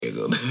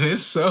Giggled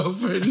it's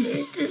sober,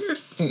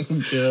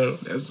 nigga. Yo.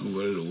 That's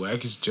one of the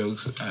wackest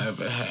jokes I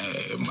ever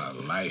had in my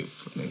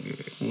life,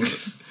 nigga.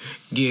 What?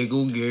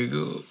 Giggle.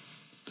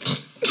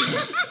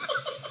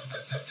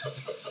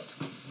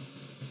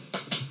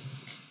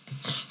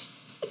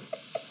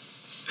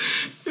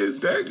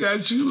 If that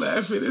got you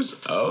laughing,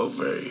 it's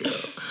over, yo.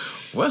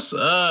 What's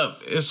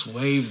up? It's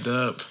Waved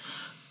Up.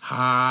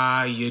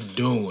 How you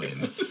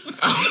doing?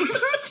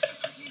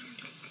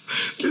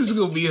 This is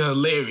gonna be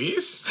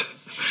hilarious.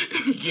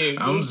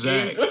 I'm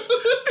Zach.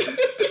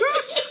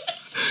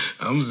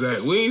 I'm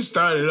Zach. We ain't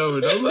started over.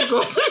 Don't look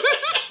over there.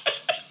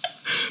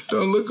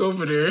 Don't look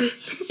over there.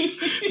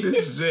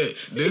 This is it.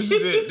 This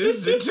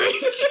is the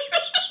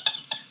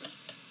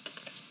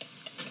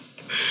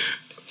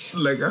take.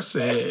 Like I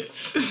said,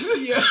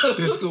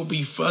 this gonna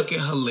be fucking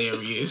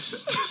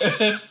hilarious.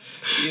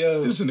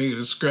 Yo. This nigga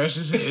to scratch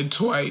his head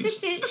twice.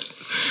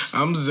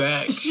 I'm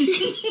Zach.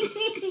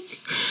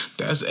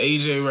 That's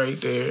AJ right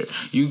there.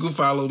 You can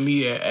follow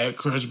me at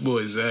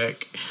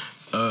CrushBoyZach.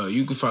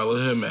 You can follow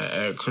him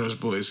at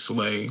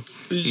CrushBoySlay.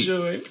 For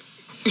sure.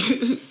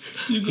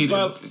 You can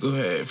follow. Go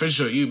ahead. For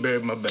sure. You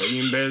buried my back.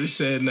 You barely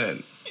said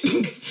nothing.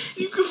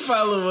 You can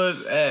follow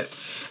us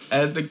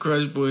at the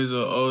Crush Boys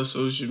on all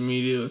social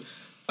media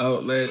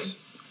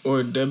outlets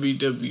or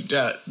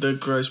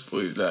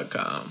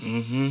www.thecrushboys.com.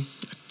 Mm-hmm.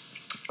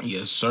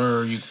 Yes,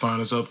 sir. You can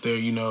find us up there.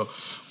 You know,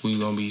 we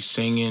gonna be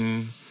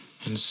singing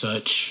and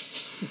such.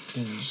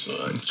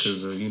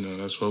 Because,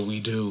 that's what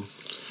we do.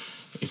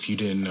 If you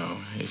didn't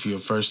know. If you're a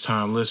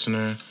first-time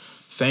listener,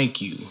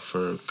 thank you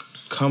for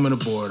coming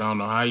aboard. I don't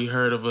know how you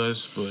heard of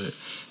us, but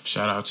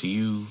shout out to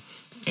you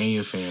and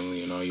your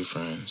family and all your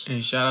friends.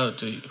 And shout out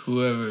to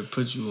whoever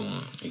put you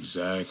on.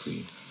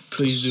 Exactly.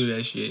 Please do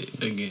that shit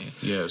again.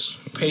 Yes.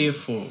 Pay it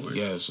forward.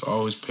 Yes,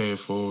 always pay it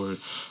forward.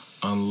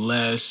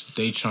 Unless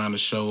they trying to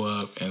show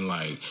up and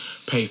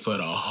pay for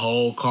the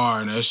whole car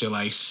and that shit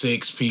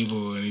 6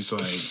 people and it's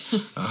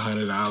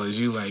 $100.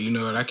 You you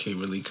know what? I can't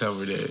really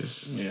cover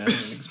this. Yeah, I didn't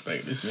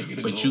expect this nigga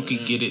to But you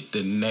could get it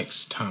the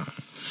next time.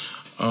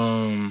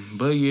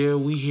 But yeah,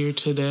 we here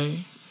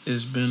today.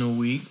 It's been a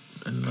week.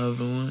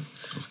 Another one.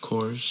 Of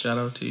course. Shout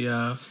out to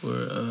y'all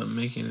for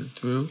making it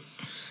through.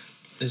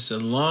 It's a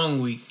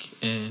long week,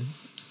 and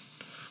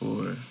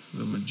for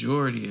the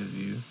majority of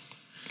you,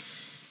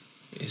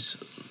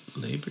 it's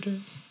Labor Day.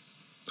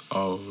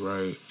 Oh,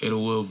 right. It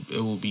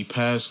will be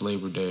past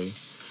Labor Day.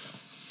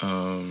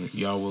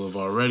 Y'all will have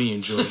already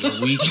enjoyed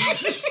your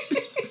weekend.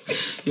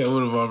 Y'all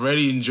would have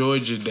already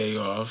enjoyed your day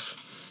off.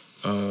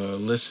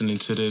 Listening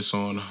to this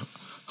on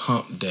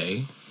Hump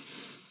Day,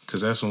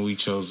 because that's when we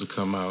chose to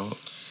come out.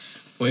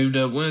 Waved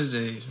Up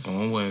Wednesdays.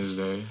 On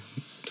Wednesday.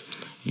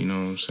 You know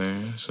what I'm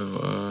saying? So,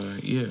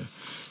 yeah.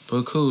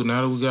 But cool.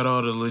 Now that we got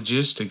all the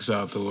logistics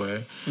out the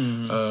way,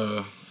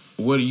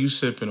 what are you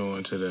sipping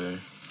on today?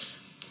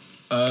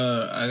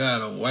 I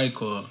got a White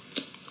Claw.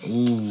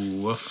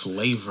 Ooh, what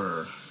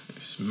flavor?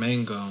 It's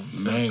mango.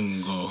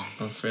 Mango.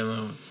 I'm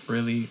feeling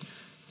really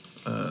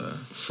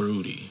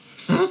fruity.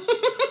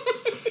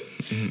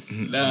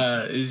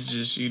 Nah, it's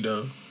just,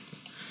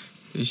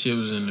 this shit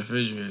was in the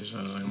refrigerator, so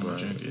I was like, I'm gonna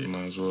drink it.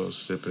 Might as well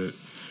sip it.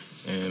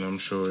 And I'm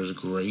sure it's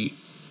great.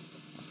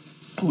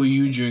 What are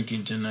you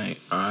drinking tonight?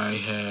 I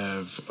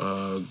have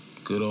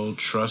good old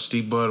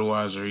trusty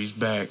Budweiser. He's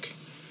back.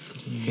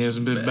 He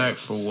hasn't been back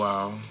for a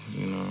while,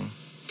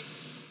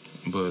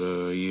 But,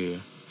 yeah.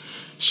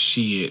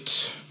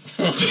 Shit.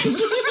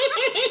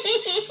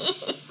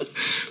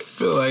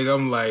 Feel like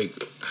I'm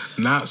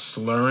not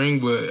slurring,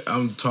 but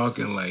I'm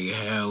talking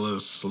hella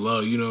slow.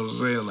 You know what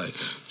I'm saying?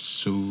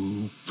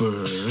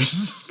 Super.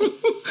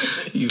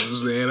 You know what I'm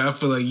saying? I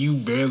feel like you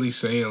barely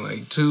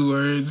saying 2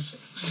 words.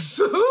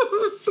 So,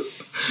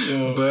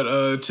 yeah.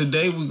 But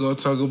today we're gonna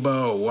talk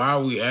about why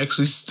we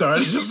actually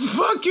started the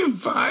fucking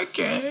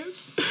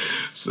podcast.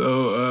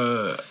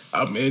 So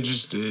I'm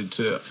interested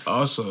to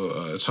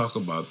also talk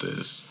about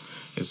this.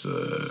 It's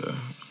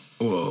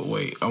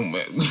wait.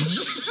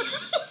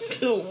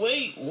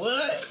 Wait,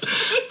 what?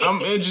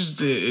 I'm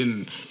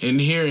interested in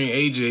hearing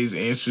AJ's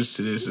answers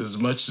to this as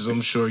much as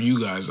I'm sure you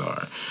guys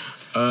are.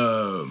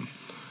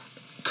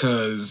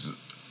 Cause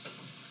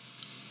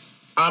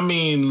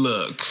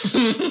look,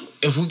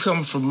 if we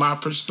come from my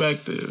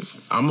perspective,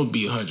 I'm gonna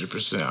be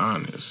 100%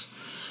 honest.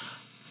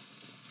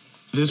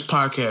 This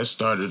podcast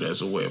started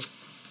as a way of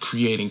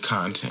creating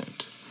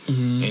content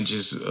and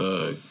just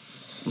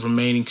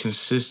remaining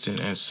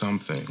consistent at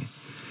something.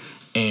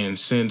 And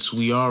since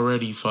we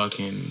already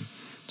fucking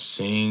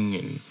sing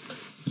and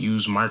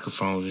use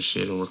microphones and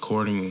shit and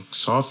recording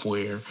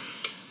software,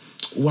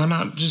 why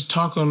not just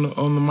talk on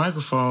the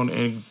microphone?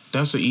 And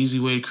that's an easy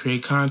way to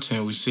create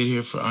content. We sit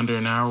here for under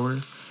an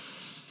hour,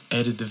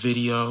 edit the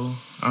video.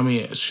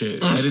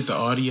 Edit the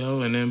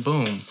audio, and then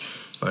boom.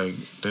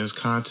 There's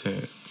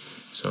content.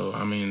 So,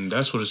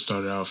 that's what it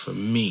started out for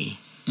me.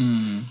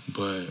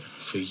 But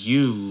for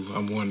you,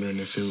 I'm wondering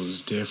if it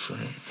was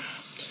different.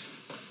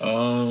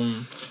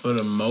 For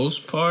the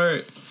most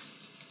part,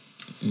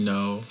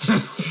 no.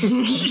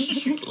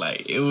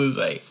 It was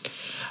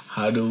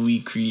how do we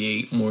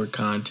create more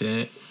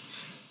content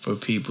for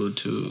people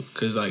to,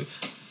 because like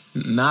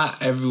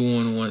not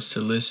everyone wants to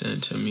listen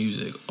to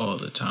music all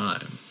the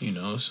time, you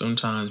know.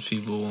 Sometimes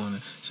people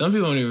some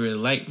people don't even really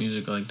like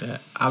music like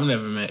that. I've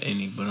never met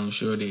any, but I'm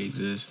sure they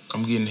exist.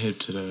 I'm getting hip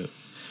to that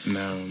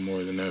now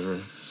more than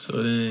ever.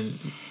 So then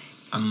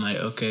I'm like,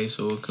 okay,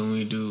 so what can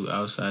we do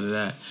outside of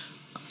that?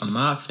 I'm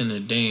not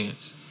finna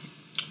dance.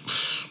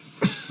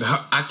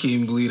 I can't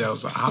even believe that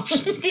was an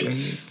option.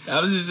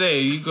 I was just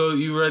saying,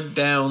 you run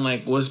down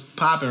like what's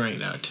popping right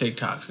now,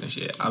 TikToks and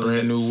shit.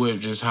 Brand new whip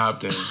just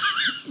hopped in.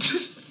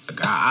 I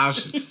got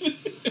options.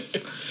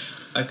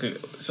 I could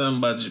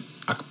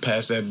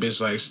pass that bitch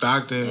like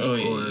Stockton or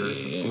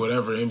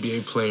whatever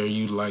NBA player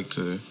you like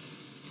to,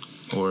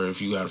 or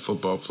if you got a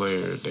football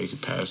player, they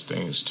could pass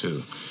things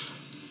too.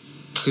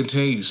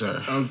 Continue,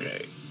 sir.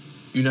 Okay.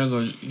 You're not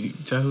going to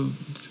tell who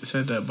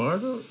said that bar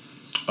though?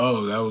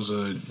 Oh, that was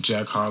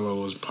Jack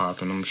Harlow was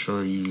popping. I'm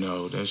sure you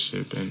know that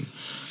shit been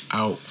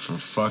out for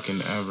fucking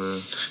ever.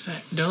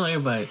 Don't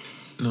everybody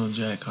know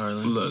Jack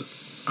Harlow? Look,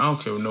 I don't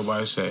care what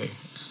nobody say.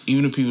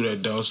 Even the people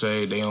that don't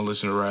say they don't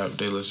listen to rap,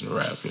 they listen to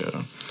rap,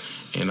 yeah.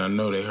 And I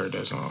know they heard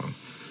that song.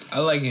 I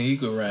like him. He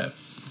could rap.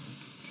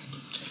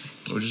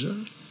 What'd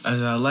you say? I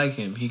said I like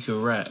him. He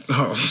could rap.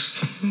 Oh,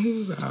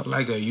 I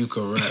like a you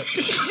could rap.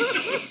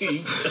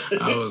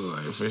 I was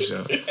like, for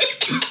sure.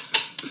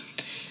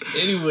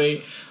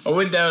 Anyway, I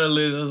went down the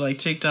list. I was like,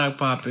 TikTok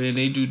popping.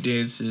 They do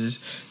dances.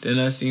 Then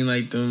I seen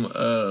like them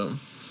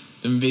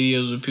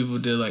videos where people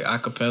did like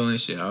acapella and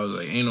shit. I was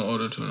like, ain't no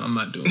auto-tune. I'm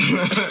not doing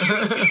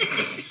it.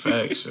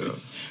 Facts, yo.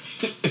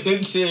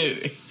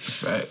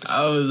 Facts.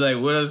 I was like,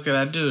 what else could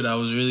I do? I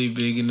was really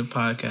big into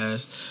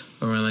podcasts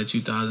around like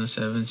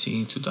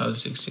 2017,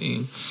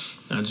 2016.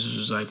 I just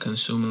was like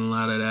consuming a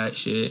lot of that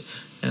shit.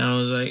 And I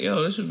was like,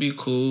 yo, this would be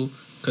cool.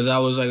 Because I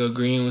was like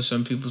agreeing with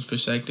some people's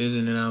perspectives.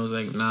 And then I was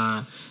like,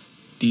 nah,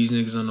 these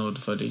niggas don't know what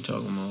the fuck they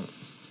talking about.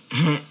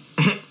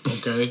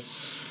 Okay.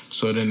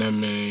 So then that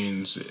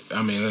means,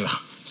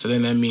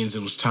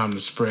 it was time to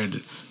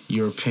spread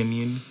your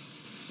opinion.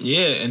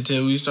 Yeah,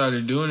 until we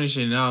started doing this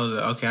shit, and I was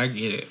like, okay, I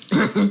get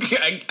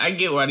it. I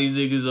get why these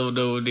niggas don't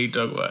know what they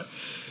talk about.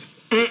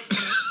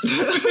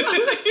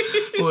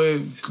 Well,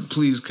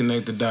 please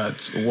connect the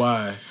dots.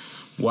 Why?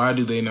 Why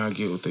do they not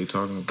get what they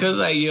talking about? Cause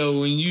like, yo,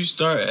 when you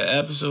start an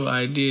episode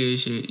idea and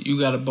shit, you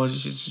got a bunch of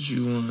shit that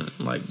you want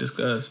to like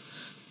discuss,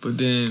 but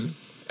then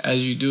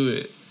as you do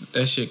it,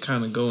 that shit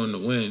kind of go in the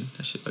wind.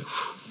 That shit like,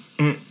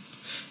 and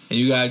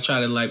you gotta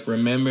try to like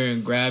remember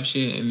and grab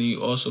shit, and then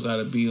you also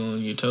gotta be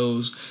on your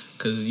toes,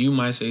 cause you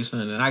might say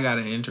something and I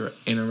gotta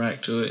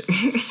interact to it.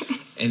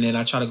 And then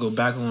I try to go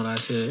back on what I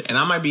said. And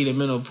I might be the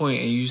middle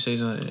point and you say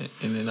something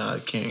and then I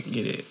can't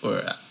get it.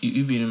 Or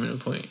you be the middle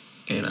point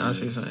and I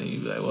say something and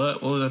you be like,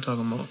 what? What was I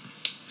talking about?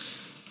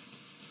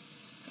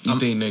 You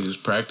think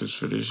niggas practice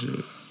for this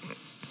shit?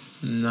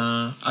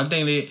 Nah. I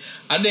think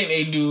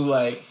they do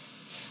like,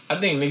 I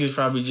think niggas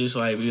probably just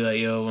like be like,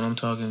 yo, when I'm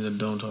talking, then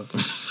don't talk to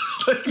me.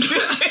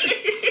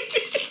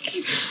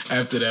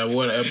 After that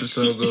one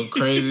episode go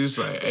crazy, it's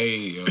like, hey,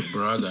 yo,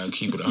 bro, I gotta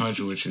keep it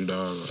 100 with you,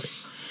 dog. Like,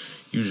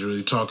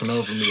 usually talking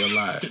over me a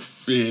lot.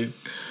 Yeah.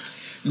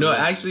 No,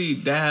 actually,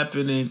 that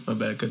happened in... My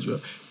bad, cut you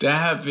off. That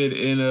happened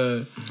in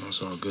a...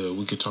 That's all good.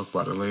 We could talk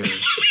about it later.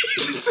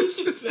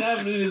 That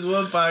happened in this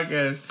one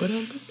podcast. But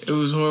it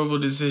was Horrible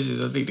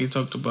Decisions. I think they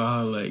talked about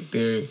how, like,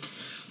 they're...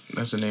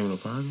 That's the name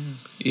of the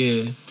podcast?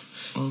 Yeah.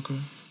 Okay.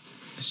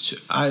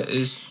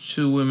 It's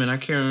two women. I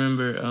can't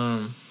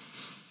remember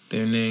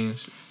their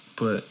names,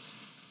 but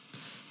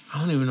I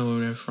don't even know where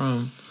they're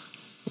from.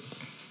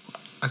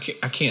 I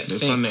can't They're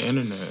think. from the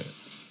internet.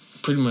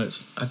 Pretty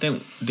much. I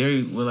think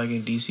they were like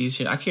in DC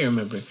shit. I can't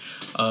remember.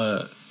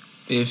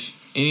 If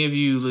any of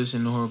you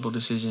listen to Horrible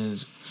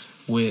Decisions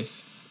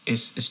with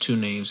it's two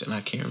names and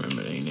I can't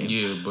remember their name.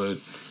 Yeah, but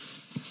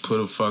put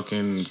a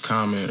fucking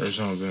comment or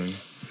something.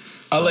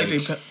 I like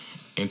they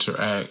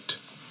interact.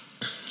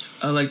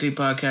 I like their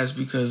podcast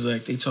because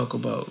like they talk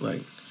about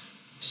like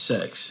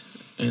sex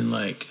and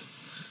like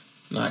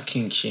not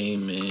kink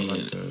shaming. I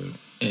like that.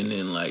 And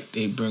then like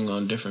they bring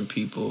on different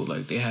people.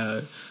 Like they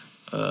had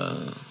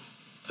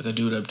like a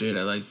dude up there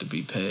that liked to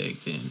be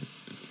pegged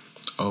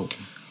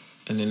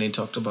and then they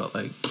talked about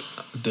like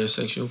their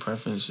sexual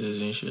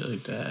preferences and shit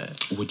like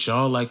that. Would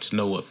y'all like to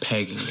know what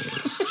pegging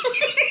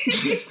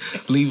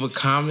is? Leave a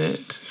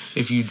comment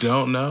if you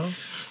don't know,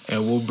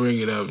 and we'll bring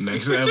it up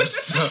next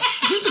episode.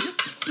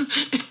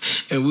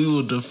 And we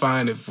will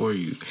define it for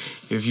you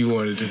if you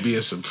want it to be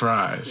a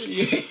surprise.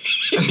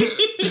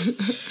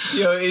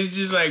 Yo, it's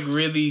just like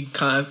really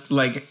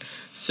like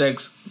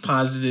sex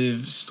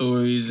positive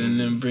stories and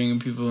then bringing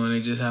people and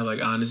they just have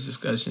like honest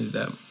discussions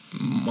that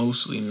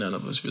mostly none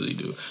of us really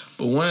do.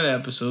 But one of the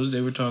episodes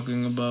they were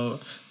talking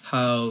about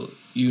how,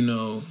 you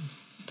know,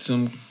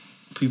 some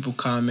people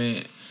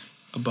comment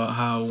about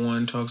how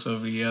one talks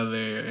over the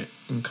other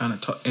and kind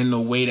of talk in the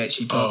way that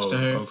she talks to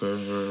her.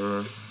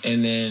 Okay.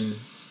 And then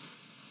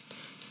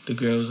the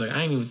girl was like,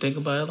 I didn't even think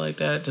about it like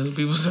that until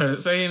people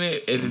started saying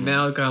it. And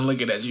now I'm kind of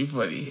looking at you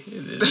funny.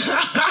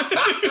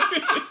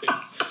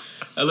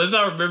 Unless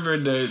I remember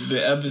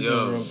the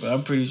episode wrong, but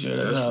I'm pretty sure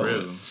that's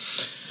real.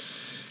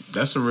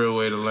 That's a real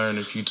way to learn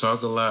if you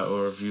talk a lot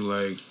or if you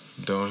like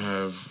don't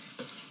have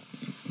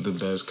the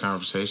best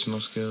conversational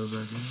skills, I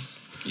guess.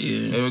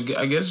 Yeah.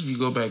 I guess if you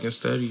go back and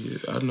study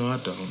it, I know I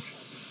don't.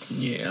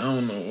 Yeah, I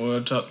don't know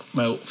what I talk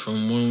about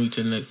from one week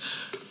to the next.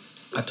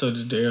 I told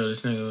the Daryl,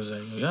 this nigga was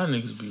like, y'all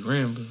niggas be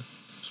rambling.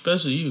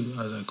 Especially you.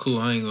 I was like, cool,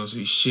 I ain't gonna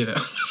see shit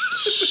out.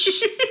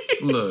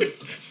 Look.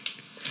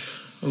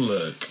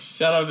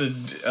 Shout out to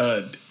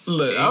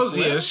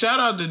shout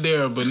out to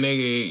Daryl, but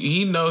nigga,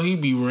 he know he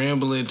be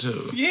rambling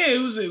too.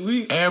 Yeah,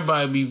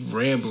 everybody be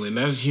rambling.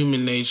 That's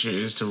human nature,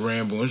 is to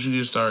ramble. Once you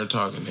get started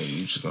talking, nigga,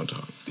 you just gonna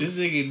talk. This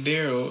nigga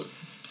Daryl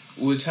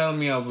was telling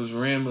me I was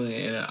rambling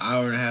in an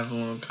hour and a half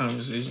long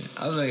conversation.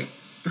 I was like,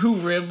 who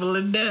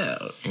rambling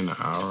now? In an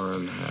hour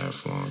and a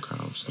half long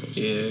conversation.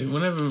 Yeah,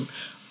 whenever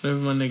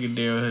my nigga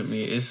Daryl hit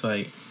me, it's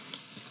like,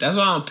 that's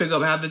why I don't pick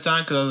up half the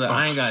time, because I was like,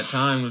 I ain't got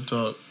time to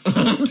talk.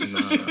 Nah,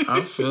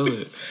 I feel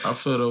it. I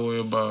feel that way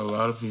about a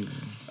lot of people.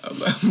 I'm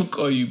gonna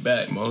call you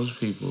back. Most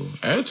people.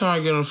 Every time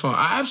I get on the phone,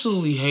 I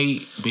absolutely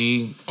hate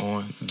being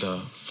on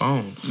the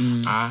phone.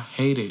 I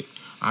hate it.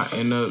 I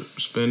end up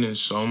spending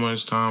so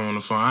much time on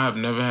the phone. I have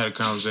never had a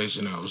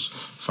conversation that was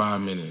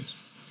 5 minutes.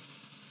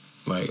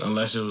 Like,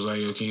 unless it was like,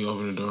 yo, can you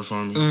open the door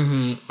for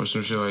me? Or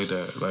some shit like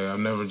that. Like, I've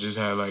never just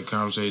had, like,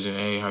 conversation,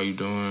 hey, how you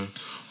doing?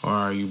 Or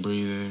are you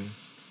breathing?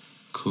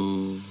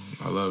 Cool.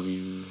 I love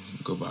you.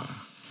 Goodbye.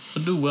 I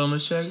do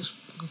wellness checks.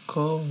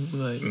 Call.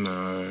 Like,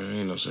 nah,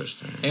 ain't no such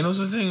thing. Ain't no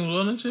such thing as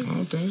wellness check? I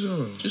don't think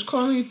so. Just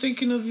calling you,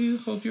 thinking of you.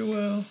 Hope you're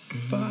well.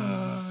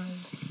 Bye.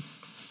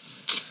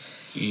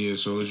 Yeah,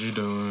 so what you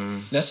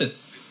doing? That's it.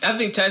 I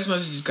think text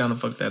messages kind of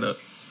fucked that up.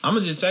 I'm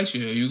going to just text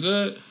you. Are you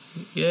good?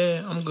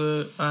 Yeah, I'm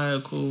good. All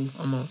right, cool.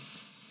 I'm on.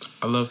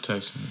 I love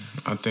texting.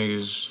 I think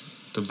it's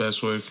the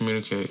best way to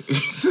communicate.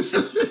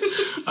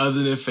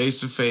 Other than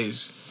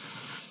face-to-face.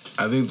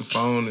 I think the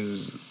phone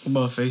is... What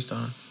about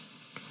FaceTime?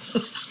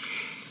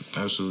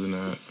 Absolutely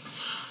not.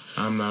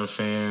 I'm not a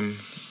fan.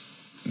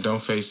 Don't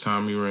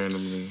FaceTime me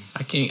randomly.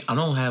 I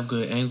don't have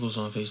good angles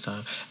on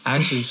FaceTime.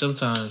 Actually,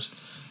 sometimes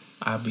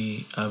I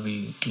be,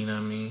 you know what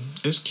I mean?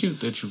 It's cute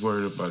that you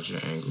worried about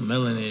your angle.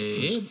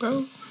 Melanated. Yeah,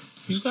 bro.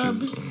 You gotta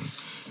be.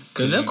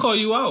 Because they'll call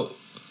you out.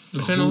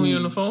 Depending on who you're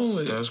on the phone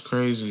with. That's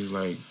crazy.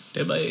 Like,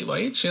 they're like, why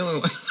you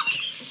chilling?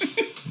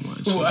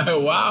 Why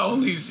I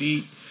only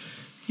see...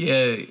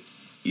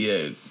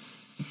 Yeah,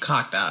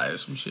 cocked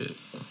eyes, some shit.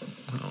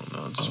 I don't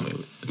know.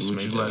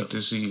 Would you like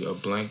to see a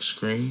blank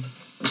screen?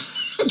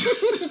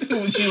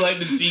 Would you like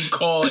to see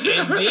call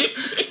ended?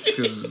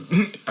 Because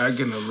I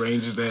can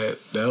arrange that.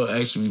 That'll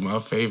actually be my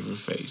favorite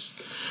face.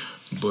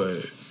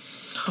 But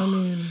I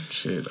mean,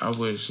 shit. I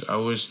wish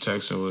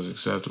texting was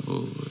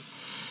acceptable, but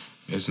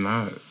it's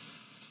not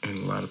in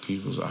a lot of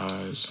people's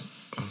eyes,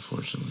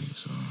 unfortunately.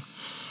 So,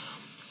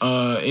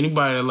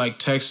 anybody that like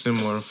text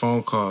them or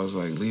phone calls,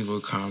 like leave a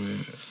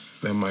comment.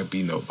 That might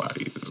be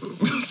nobody.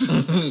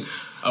 Okay.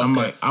 I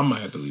might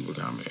have to leave a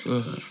comment. Go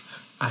ahead.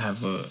 I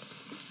have a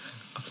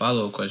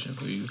follow-up question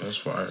for you. That's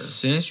fire.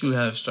 Since you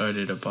have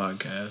started a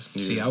podcast,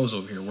 see, I was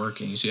over here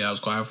working. You see, I was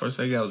quiet for a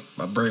second.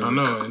 My brain. I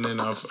know, and then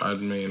I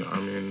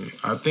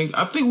think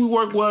we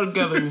work well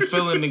together. We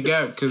fill in the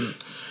gap because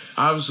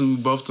obviously we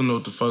both don't know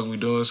what the fuck we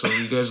doing. So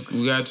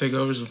we gotta take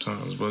over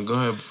sometimes. But go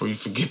ahead before you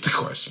forget the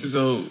question.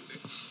 So,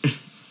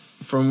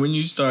 from when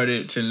you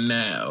started to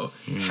now,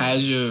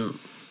 has your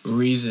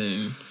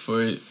reason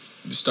for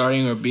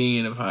starting or being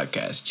in a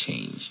podcast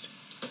changed,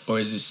 or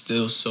is it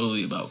still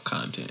solely about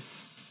content?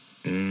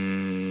 I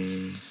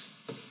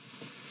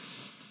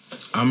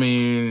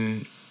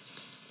mean,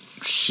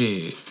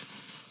 shit.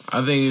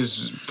 I think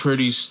it's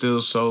pretty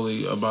still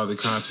solely about the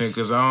content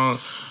because I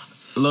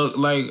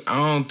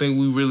don't think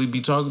we really be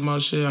talking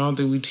about shit. I don't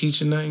think we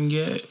teaching nothing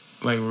yet.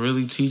 Like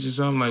really teaching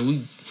something. Like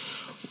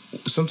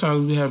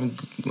sometimes we having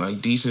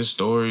like decent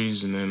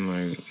stories, and then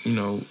like, you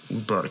know, we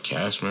brought a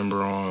cast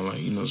member on,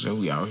 like, you know what I'm saying,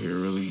 we out here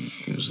really,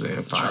 you know what I'm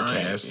saying,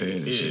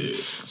 podcasting and shit.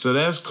 So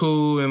that's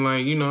cool. And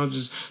like, you know,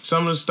 just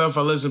some of the stuff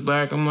I listen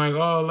back, I'm like,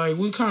 oh, like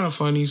we kind of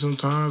funny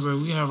sometimes.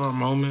 Like we have our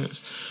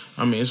moments.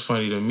 I mean, it's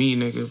funny to me,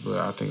 nigga, but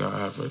I think I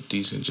have a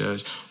decent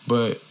judge.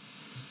 But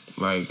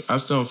like, I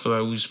still don't feel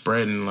like we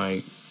spreading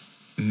like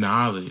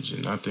knowledge.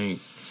 And I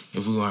think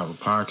if we gonna have a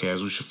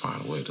podcast, we should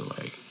find a way to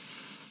like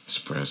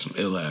spread some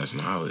ill-ass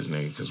knowledge,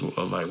 nigga, because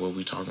like what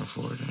we talking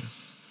for then,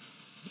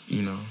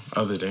 you know,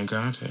 other than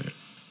content.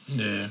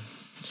 Yeah.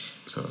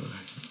 So,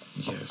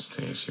 yes,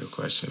 to answer your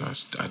question, I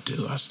still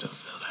feel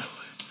that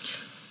way.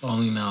 The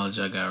only knowledge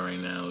I got right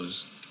now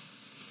is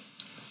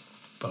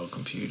about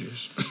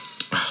computers.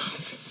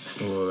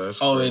 Well, that's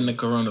great. And the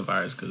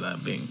coronavirus, because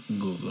I've been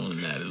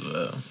Googling that as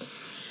well.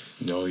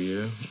 Oh,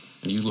 yeah?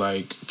 You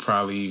like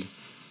probably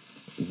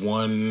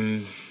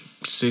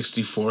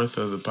 1/64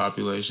 of the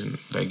population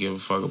that give a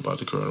fuck about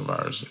the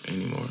coronavirus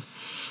anymore.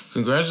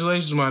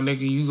 Congratulations, my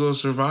nigga. You gonna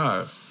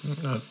survive.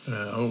 I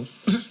hope.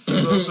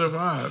 You gonna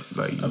survive.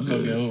 Like, you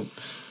good.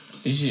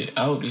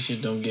 I hope this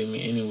shit don't get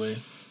me anyway.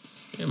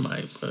 It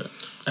might, but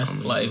that's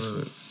life.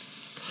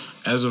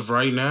 as of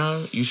right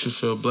now, you should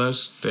feel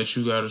blessed that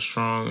you got a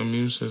strong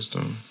immune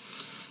system.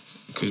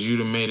 Because you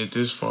done made it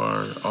this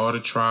far. All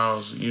the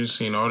trials, you done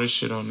seen all this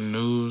shit on the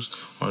news,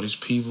 all these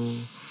people,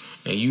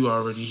 and you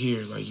already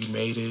here. Like, you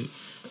made it.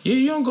 Yeah,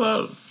 you don't go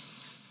out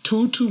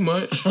too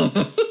much,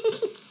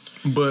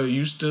 but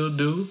you still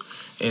do.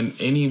 And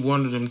any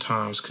one of them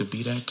times could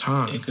be that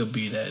time. It could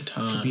be that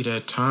time. It could be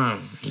that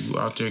time. And you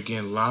out there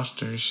getting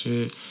lobster and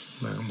shit.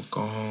 Like, I'm going to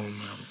go home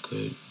and have a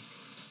good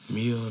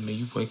meal, and then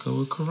you wake up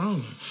with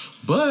corona.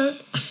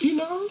 But, you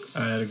know.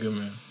 I had a good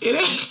meal. It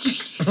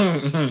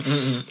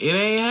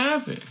ain't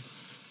happened.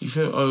 You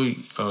feel, oh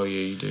yeah,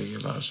 you did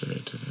get lobster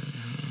today.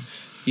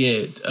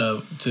 Yeah,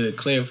 to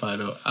clarify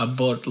though, I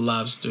bought the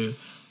lobster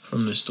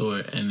from the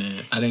store, and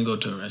then I didn't go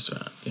to a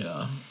restaurant.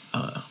 Yeah,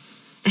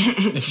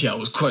 if y'all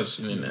was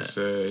questioning that.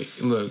 Say,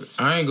 look,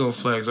 I ain't gonna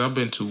flex. I've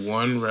been to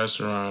one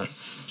restaurant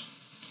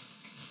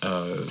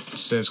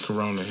since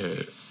Corona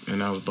hit, and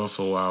that was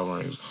Buffalo Wild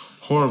Wings.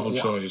 Horrible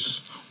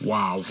choice.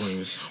 Wild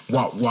Wings.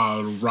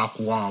 Wild Rock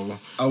Wild.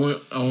 I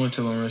went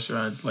to one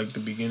restaurant like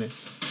the beginning.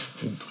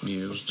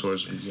 Yeah, it was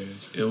towards the beginning.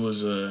 It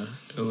was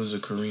a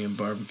Korean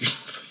barbecue.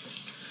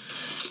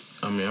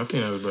 I mean, I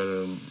think that was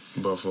better than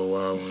Buffalo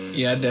Wild Wings.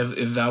 Yeah,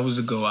 if I was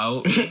to go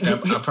out,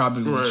 I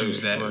probably would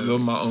choose that. Those are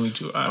my only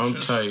two options.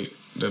 I'm tight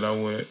that I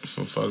went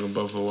from fucking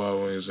Buffalo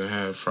Wild Wings and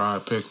had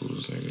fried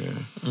pickles.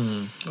 Nigga.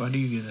 Why do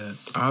you get that?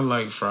 I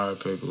like fried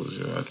pickles,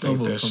 yo. I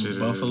think that shit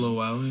Buffalo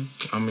Wild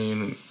Wings? I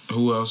mean,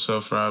 who else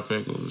sell fried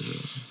pickles? Yo?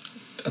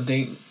 I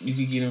think you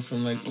could get them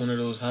from like one of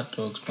those hot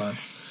dog spots.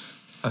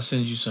 I'll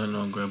send you something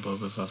on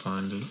Grubhub if I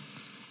find it.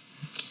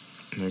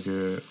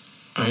 Nigga,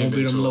 I won't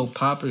be them little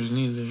poppers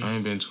neither. I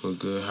ain't been to a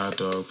good hot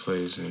dog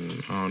place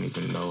and I don't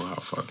even know how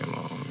fucking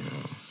long, yo.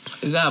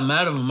 They got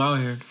mad of them out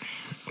here.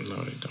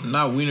 No, they don't.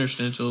 Not Wiener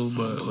Schnitzel,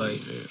 but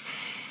like... it.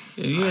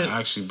 Yeah. I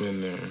actually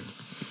been there.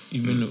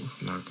 You been to?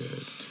 Not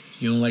good.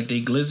 You don't like they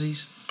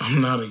glizzies?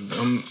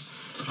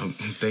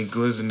 They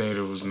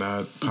Glizzinator was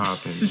not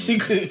popping.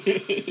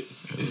 It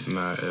was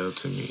not L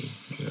to me,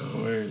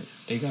 yo. Word.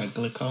 They got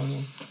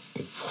glaucoma?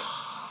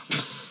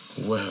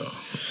 Well,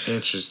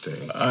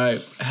 interesting.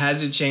 Alright,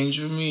 has it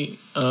changed for me?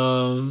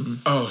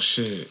 Oh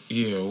shit.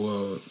 Yeah,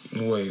 well,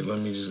 wait, let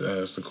me just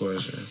ask the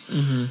question.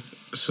 Mm-hmm.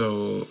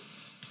 So,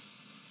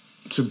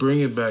 to bring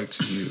it back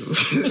to you,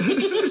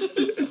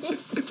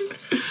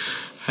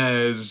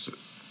 has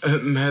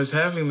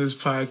having this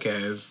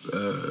podcast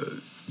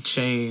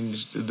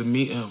changed the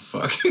oh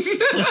fuck.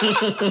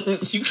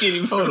 You can't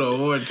even hold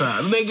on one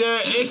time.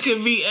 Nigga, it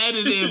could be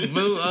edited,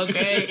 boo,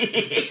 okay?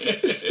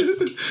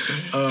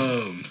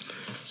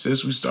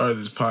 Since we started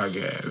this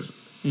podcast,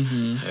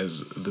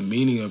 has the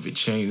meaning of it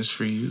changed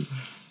for you?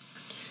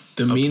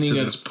 The meaning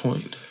to this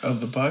point of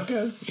the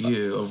podcast?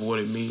 Yeah, of what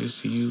it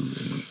means to you.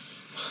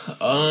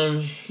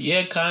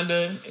 Yeah,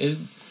 kinda. It's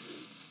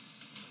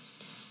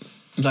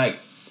like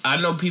I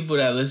know people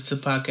that listen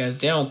to podcasts.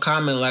 They don't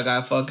comment like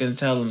I fucking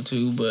tell them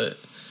to, but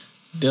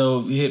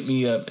they'll hit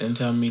me up and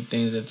tell me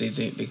things that they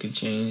think they could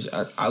change.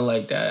 I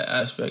like that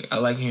aspect. I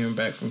like hearing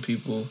back from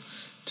people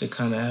to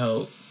kind of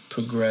help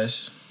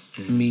progress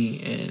me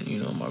and,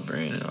 you know, my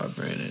brand and our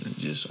brand and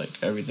just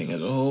like everything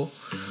as a whole.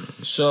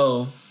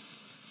 So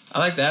I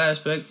like that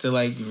aspect to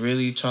like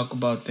really talk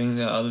about things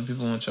that other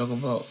people want to talk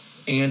about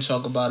and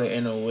talk about it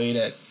in a way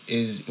that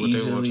is what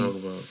easily. What they want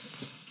to talk about?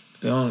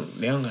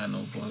 They don't got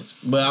no points.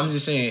 But I'm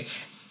just saying,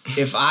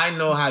 if I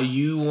know how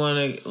you want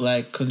to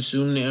like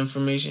consume the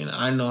information,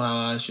 I know how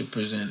I should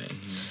present it.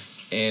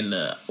 And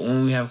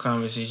when we have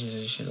conversations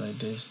and shit like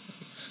this,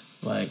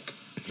 like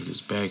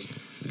niggas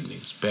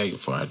begging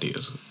for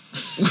ideas.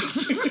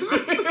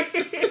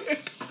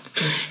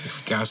 If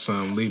you got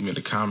some, leave me in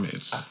the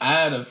comments.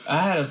 I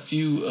had a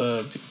few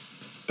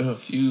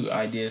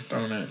ideas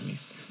thrown at me.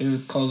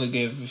 Cola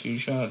gave a few.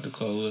 Shout out to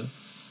Cola.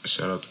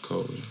 Shout out to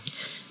Cola,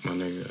 my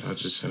nigga. I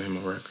just sent him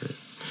a record.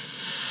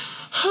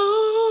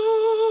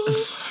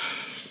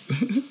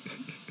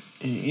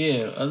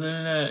 Yeah. Other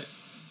than that,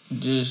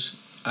 just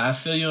I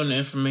feel you on the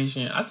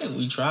information. I think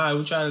we try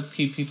to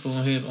keep people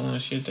on hip on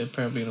shit that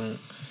probably don't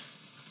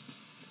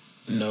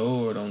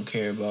know or don't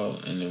care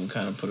about, and then we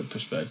kind of put a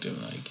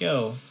perspective like,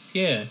 yo,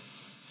 yeah.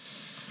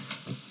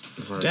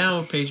 Right.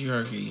 Down with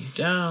patriarchy.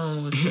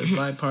 Down with the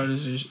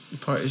bipartisan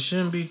part. It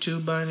shouldn't be two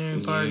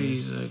binary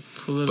parties, like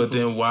political. But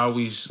then while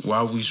we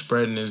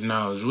spreading this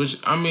knowledge, which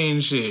I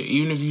mean, shit,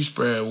 even if you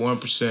spread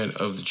 1%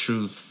 of the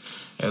truth,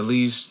 at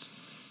least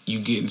you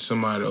getting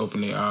somebody to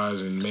open their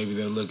eyes and maybe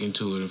they'll look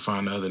into it and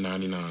find the other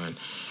 99.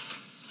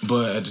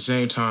 But at the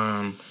same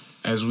time,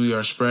 as we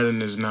are spreading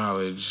this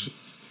knowledge,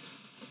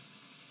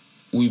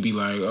 we be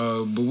like,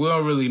 but we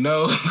don't really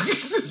know.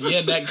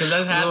 Yeah, because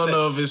that's half. We don't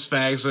know if it's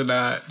facts or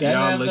not. That's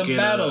Y'all half look the it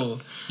battle.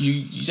 up.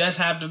 You just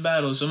have to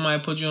battle.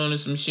 Somebody put you on to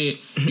some shit.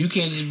 You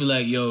can't just be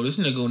like, yo, this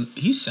nigga,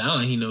 he sound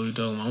like he know what he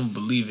talking about. I'm gonna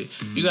believe it.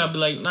 You gotta be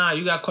like, nah,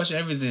 you gotta question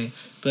everything.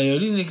 But yo,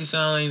 these niggas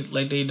sound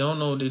like they don't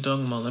know what they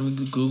talking about. Let me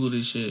Google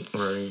this shit.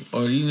 Right.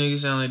 Or these niggas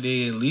sound like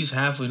they at least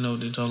halfway know what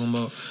they talking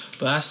about.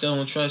 But I still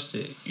don't trust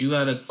it. You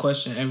gotta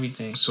question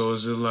everything. So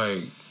is it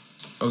like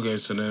Okay,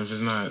 so then if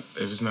it's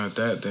not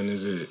that, then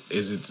is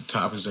it the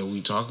topics that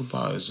we talk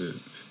about? Is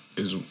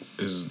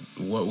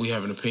what we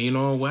have an opinion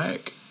on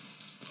whack?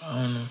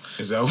 I don't know.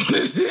 Is that what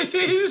it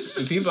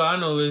is? The people I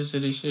know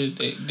listen to this shit.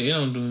 They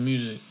don't do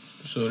music,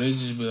 so they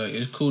just be like,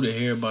 it's cool to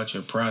hear about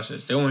your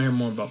process. They want to hear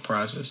more about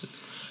processes.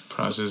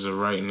 Process of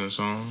writing a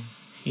song.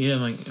 Yeah,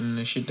 like, and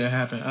the shit that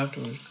happened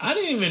afterwards. I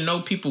didn't even know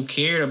people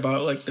cared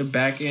about, like, the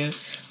back end,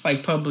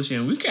 like,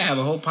 publishing. We could have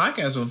a whole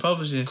podcast on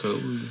publishing.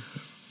 Could we?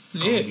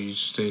 Yeah. I'll be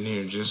sitting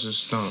here just as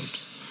stumped.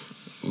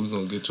 We're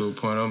going to get to a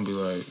point I'm going to be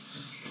like,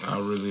 I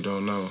really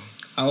don't know.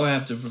 I would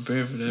have to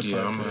prepare for that.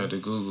 Yeah, I'm going to have to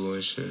Google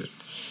and shit.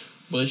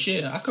 But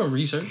shit, I could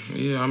research.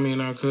 Yeah, I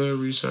mean, I could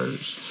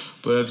research.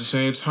 But at the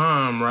same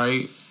time,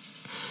 right,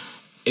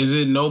 is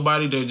it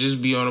nobody that just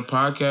be on a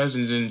podcast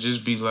and then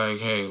just be like,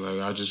 hey,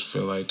 like, I just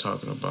feel like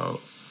talking about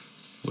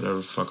whatever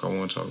the fuck I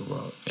want to talk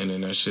about, and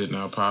then that shit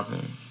not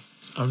popping?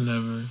 I've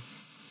never.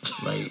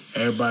 Like,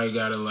 everybody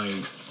got to,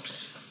 like...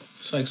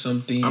 It's like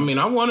something... I mean,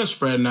 I want to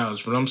spread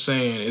knowledge, but I'm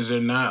saying, is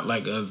there not,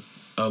 like,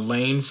 a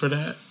lane for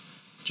that?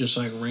 Just,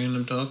 like,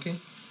 random talking?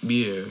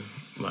 Yeah.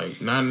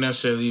 Like, not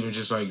necessarily even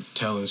just, like,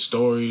 telling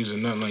stories or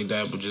nothing like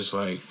that, but just,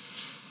 like,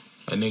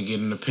 a nigga get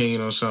an opinion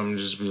on something,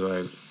 just be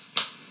like,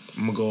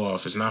 I'm going to go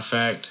off. It's not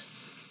fact.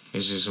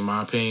 It's just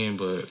my opinion,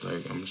 but,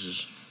 like, I'm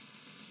just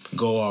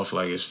go off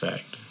like it's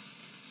fact.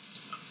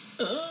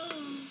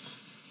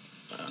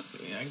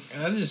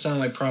 I just sound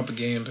like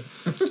propaganda.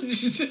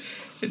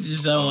 It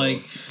just sound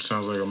like...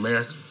 Sounds like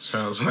America.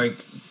 Sounds like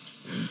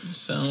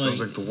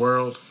the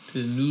world.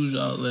 The news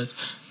outlets.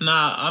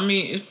 Nah, I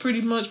mean, it's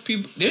pretty much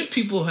people... There's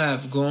people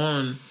have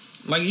gone...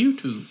 Like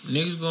YouTube.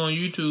 Niggas go on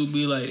YouTube,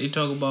 be like... They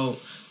talk about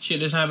shit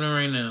that's happening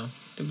right now.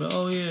 They be like,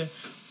 oh yeah.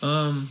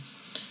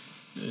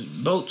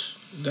 Boats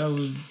that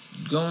was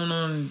going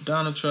on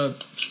Donald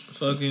Trump's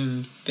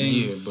fucking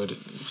thing. Yeah, but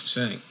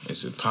sank.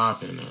 Is it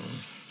popping?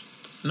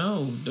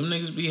 No, them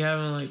niggas be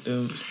having like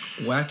the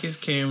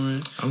wackest camera.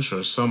 I'm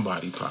sure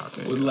somebody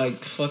popping with like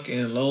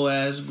fucking low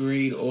ass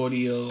grade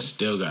audio.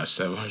 Still got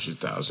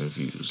 700,000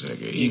 views. Nigga.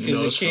 Yeah, even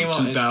though it's from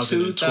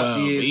 2012.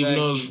 Even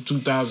though it's from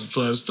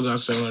 2012, it still got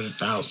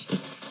 700,000.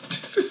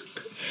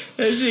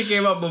 That shit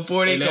came out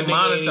before they could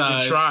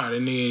monetize. That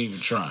nigga ain't even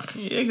tried.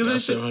 Yeah, because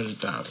that's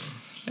 700,000.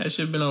 That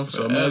shit been on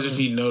forever. So imagine if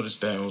he noticed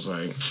that and was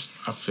like,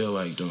 I feel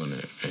like doing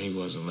it, and he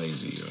wasn't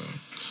lazy. Yo.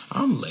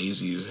 I'm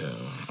lazy as hell.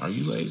 Are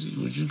you lazy?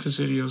 Would you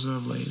consider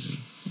yourself lazy?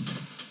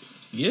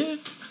 Yeah.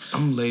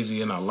 I'm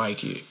lazy and I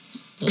like it.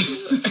 Do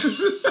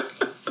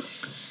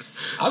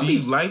you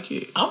like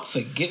it? I'm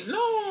forgetting. No,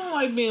 I don't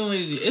like being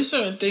lazy. It's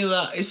certain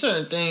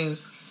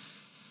things.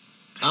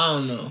 I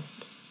don't know.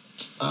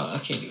 I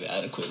can't even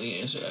adequately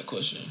answer that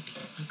question.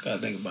 Gotta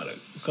think about it.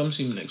 Come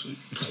see me next week.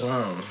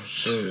 Wow,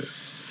 shit.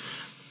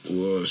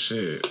 Well,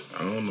 shit.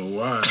 I don't know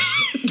why.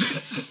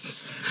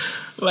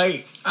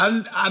 Like,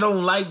 I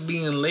don't like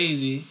being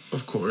lazy.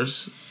 Of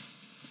course.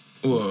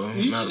 Well,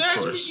 you not of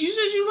course. You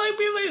said you like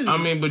being lazy. I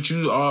mean, but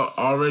you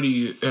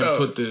already have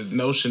put the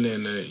notion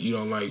in that you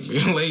don't like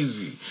being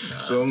lazy.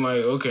 Nah. So I'm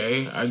like,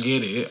 okay, I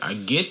get it. I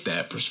get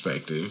that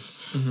perspective.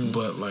 Mm-hmm.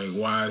 But, like,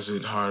 why is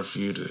it hard for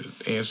you to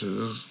answer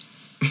this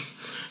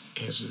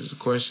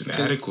question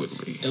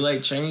adequately? It,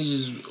 like,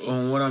 changes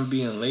on what I'm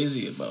being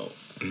lazy about.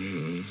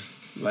 Mm-hmm.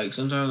 Like,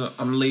 sometimes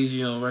I'm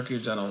lazy on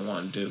records I don't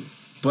want to do.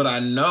 But I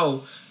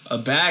know a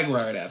bag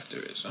right after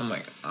it. So I'm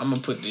like, I'm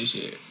going to put this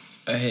shit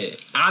ahead.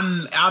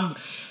 I'm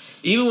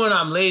even when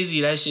I'm lazy,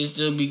 that shit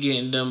still be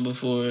getting done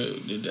before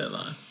the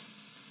deadline.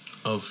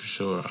 Oh, for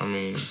sure. I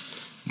mean,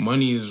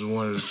 money is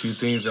one of the few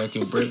things that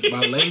can break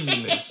my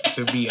laziness,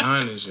 to be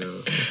honest,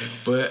 yo.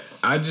 But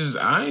I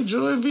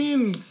enjoy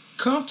being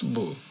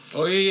comfortable.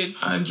 Oh, yeah.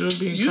 I enjoy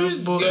being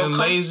comfortable and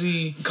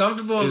lazy.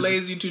 Comfortable and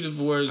lazy, two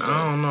different words, though.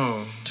 I don't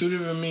know. Two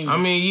different meanings. I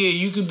mean, yeah,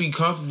 you could be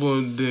comfortable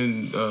and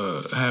then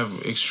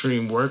have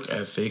extreme work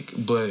ethic,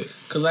 but...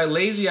 Because, like,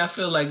 lazy, I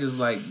feel like it's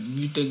like,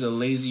 you think of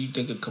lazy, you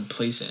think of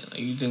complacent.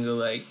 Like, you think of,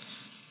 like,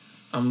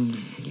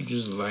 You're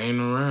just laying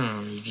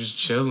around. You're just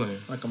chilling.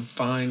 Like, I'm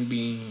fine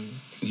being...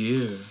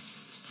 Yeah.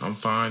 I'm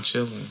fine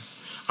chilling.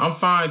 I'm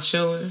fine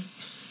chilling,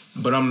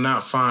 but I'm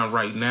not fine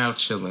right now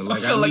chilling. Like,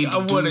 I feel like I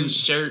want a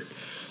shirt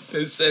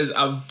that says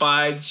I'm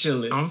fine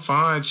chilling. I'm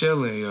fine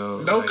chilling,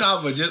 yo. No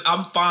comma, just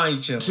I'm fine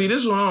chilling. See,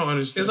 this is what I don't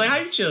understand. It's like, how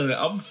you chilling?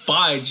 I'm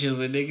fine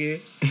chilling, nigga.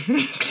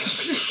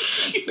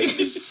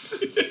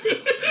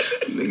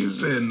 Nigga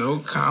said no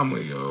comma,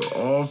 yo.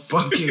 All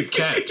fucking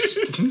caps.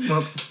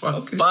 Motherfucker.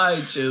 I'm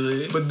fine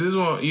chilling. But this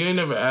one, you ain't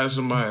never asked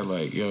somebody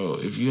like, yo,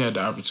 if you had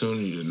the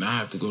opportunity to not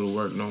have to go to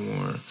work no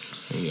more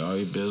and all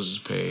your bills is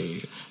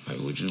paid, like,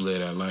 would you live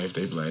that life?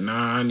 They be like,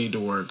 nah, I need to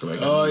work. Like,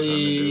 oh,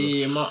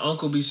 yeah. My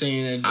uncle be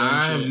saying that.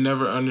 I have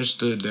never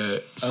understood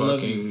that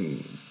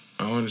fucking...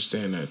 I don't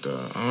understand that,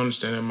 though. I don't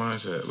understand that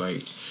mindset.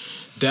 Like,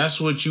 that's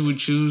what you would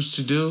choose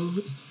to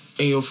do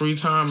in your free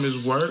time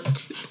is work?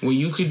 When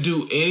you could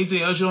do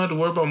anything else, you don't have to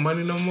worry about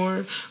money no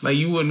more? Like,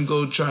 you wouldn't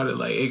go try to,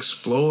 like,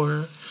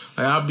 explore?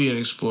 Like, I'll be an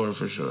explorer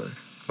for sure.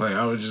 Like,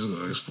 I would just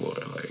go explore.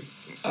 Like,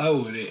 I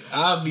wouldn't.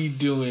 I'll be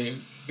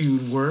doing You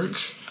would work?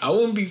 I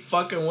wouldn't be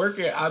fucking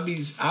working. I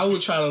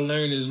would try to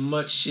learn as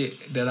much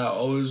shit that I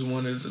always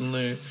wanted to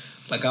learn.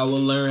 Like, I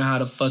would learn how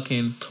to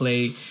fucking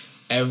play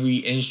every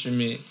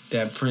instrument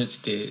that Prince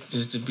did,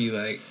 just to be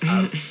like,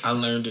 I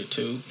learned it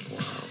too. Wow.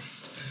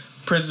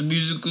 Prince a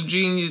musical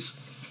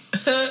genius.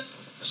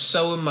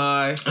 So am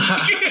I.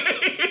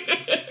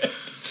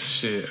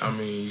 Shit, I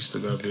mean, you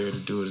still gotta be able to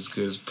do it as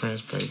good as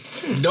Prince, baby.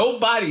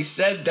 Nobody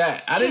said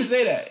that. I didn't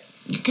say that.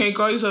 You can't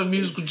call yourself a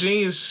musical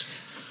genius.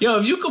 Yo,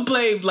 if you could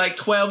play like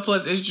 12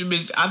 plus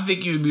instruments, I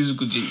think you're a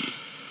musical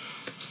genius.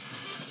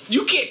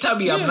 You can't tell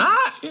me I'm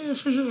not. Yeah,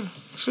 for sure.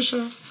 For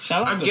sure.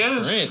 Shout out to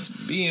Prince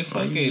being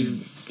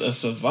fucking a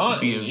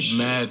savant. Be a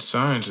mad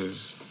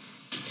scientist.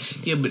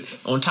 Yeah, but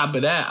on top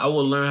of that, I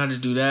will learn how to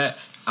do that.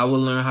 I will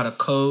learn how to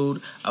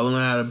code. I will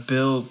learn how to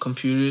build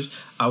computers.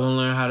 I will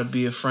learn how to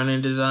be a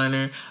front-end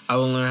designer. I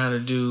will learn how to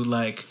do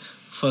like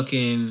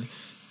fucking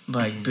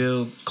like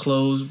build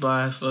clothes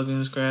by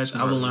fucking scratch.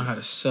 I will learn how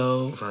to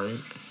sew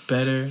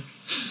better.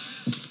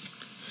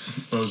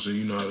 Oh, so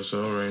you know how to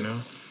sew right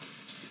now?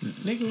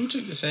 Nigga, we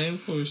took the same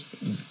course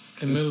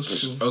in middle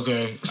school.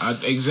 Okay,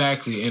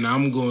 exactly, and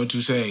I'm going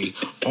to say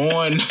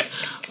on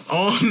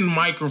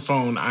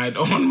microphone that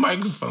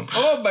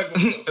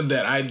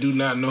I do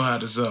not know how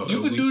to sew.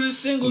 You could do the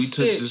single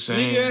stitch. Took the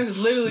same. Nigga, that's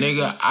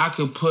literally I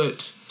could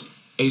put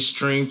a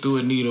string through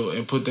a needle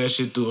and put that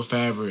shit through a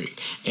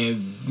fabric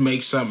and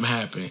make something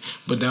happen.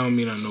 But that don't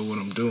mean I know what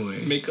I'm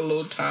doing. Make a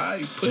little tie,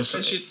 you put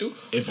that shit through.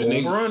 If a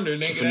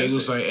nigga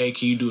was like, hey,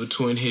 can you do a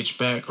twin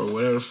hitchback or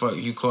whatever the fuck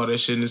you call that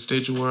shit in the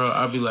stitch world,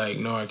 I'd be like,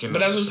 no, I cannot. But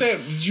that's what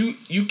I'm saying.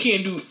 You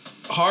can't do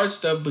hard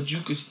stuff, but you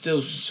can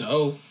still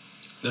sew.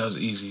 That was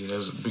easy. That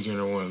was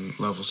beginner one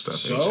level stuff.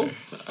 So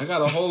AJ. I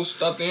got a whole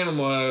stuffed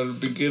animal out of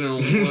the beginner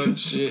one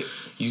shit.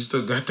 You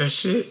still got that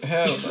shit?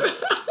 Hell no.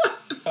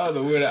 I don't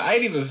know where I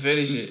ain't even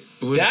finish it.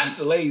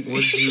 That's lazy.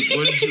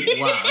 What did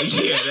you? Wow,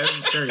 yeah,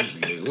 that's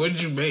crazy. What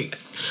did you make?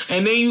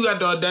 And then you got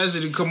the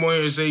audacity to come on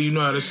here and say you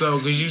know how to sew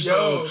because you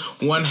sewed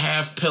one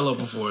half pillow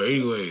before.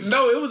 Anyways,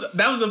 no,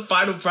 that was a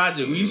final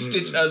project. We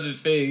stitched other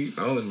things.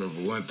 I only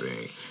remember one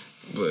thing,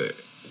 but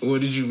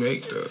what did you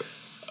make though?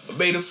 I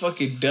made a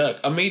fucking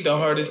duck. I made the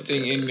hardest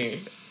thing in there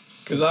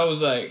because I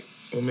was like,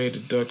 what made the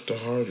duck the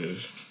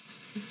hardest?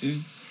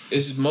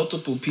 It's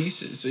multiple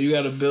pieces, so you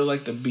got to build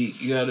like the beak.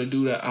 You got to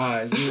do the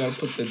eyes. You got to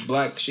put the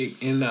black shape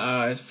in the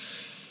eyes.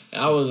 And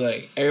I was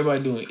like,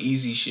 everybody doing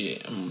easy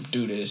shit. I'm gonna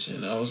do this,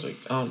 and I was like,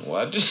 I don't know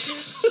why I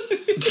just.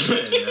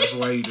 That's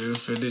why you didn't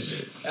finish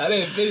it. I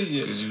didn't finish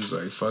it because you was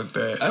like, fuck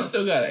that. I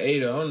still got an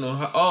 8. I don't know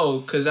how. Oh,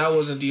 because I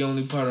wasn't the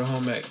only part of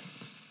home ec.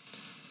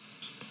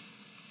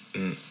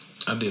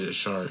 I did a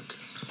shark.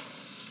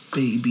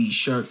 Baby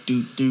shark,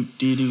 do. I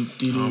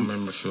don't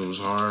remember if it was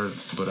hard,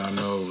 but I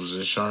know it was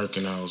a shark,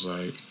 and I was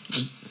like,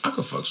 I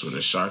could fucks with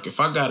a shark. If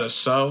I got a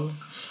sew,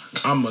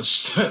 I'ma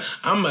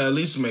at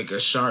least make a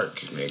shark,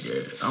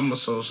 nigga. I'ma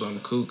sew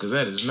something cool, because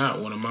that is not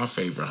one of my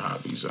favorite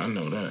hobbies. I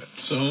know that.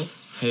 So?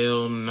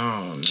 Hell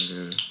no,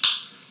 nigga.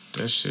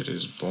 That shit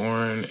is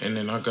boring, and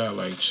then I got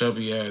like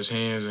chubby ass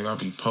hands, and I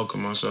be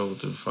poking myself with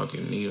the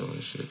fucking needle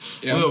and shit.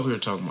 Yeah. We over here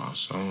talking about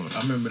sewing.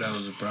 I remember that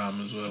was a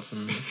problem as well for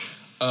me.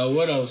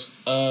 What else?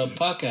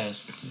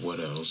 Podcast.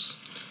 What else?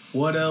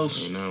 What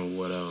else? Ain't know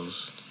what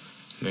else.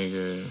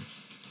 Nigga,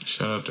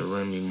 shout out to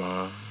Remy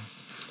Ma.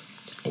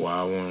 Why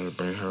I wanted to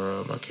bring her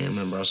up, I can't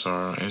remember. I saw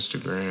her on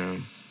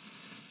Instagram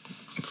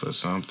for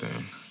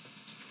something.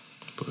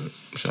 But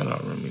shout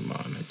out Remy Ma,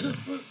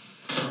 nigga.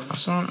 I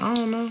saw her, I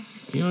don't know.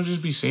 You don't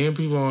just be seeing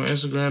people on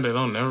Instagram that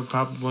don't never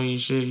pop up on your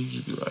shit. You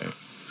just be like,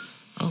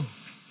 oh.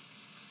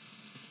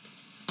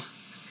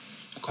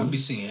 Cool. I be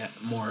seeing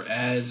more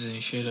ads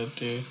and shit up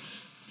there.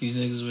 These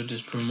niggas would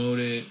just promote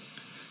it,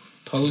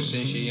 post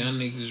and shit. Y'all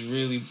niggas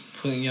really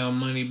putting y'all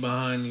money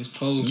behind these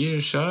posts. Yeah,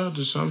 shout out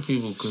to some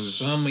people, because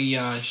some of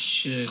y'all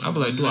should. I be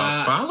like, do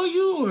I follow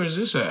you or is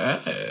this an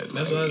ad? That's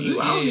like, what I was you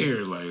out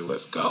here, like,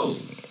 let's go.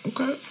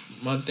 Okay.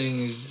 My thing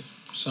is,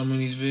 some of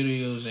these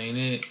videos ain't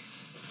it.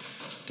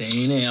 They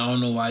ain't it. I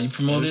don't know why you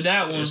promoted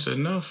that one. It's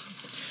enough.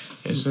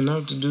 It's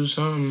enough to do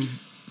something.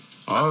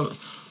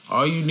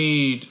 All you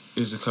need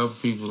is a couple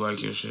people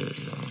like your shit,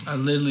 you know? I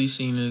literally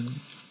seen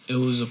it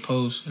was a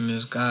post and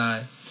this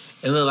guy,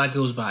 it looked like it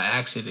was by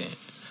accident.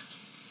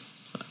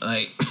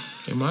 Like,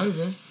 it might have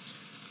been.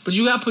 But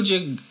you gotta put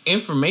your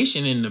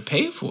information in to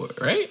pay for it,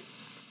 right?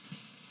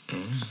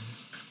 Mm-hmm.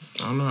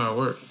 I don't know how it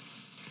worked.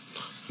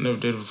 I never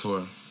did it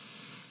before.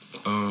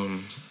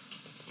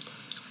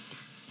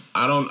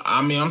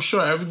 I'm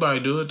sure everybody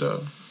do it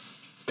though.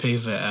 Pay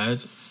for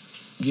ads?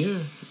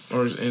 Yeah.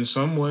 Or in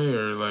some way,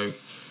 or like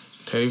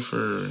pay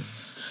for.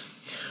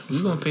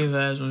 We gonna pay for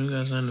ads when you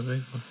got something to pay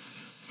for.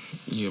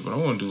 Yeah, but I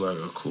want to do like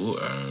a cool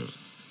ad.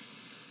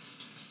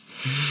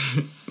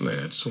 Man,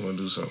 I just want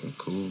to do something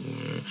cool,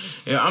 man.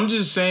 Yeah, I'm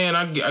just saying,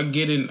 I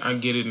get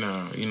it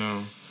now, you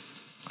know.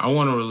 I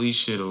want to release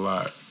shit a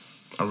lot.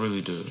 I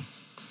really do.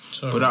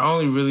 Sorry. But I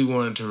only really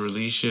wanted to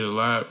release shit a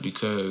lot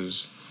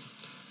because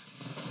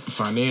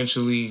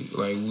financially,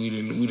 like, we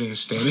didn't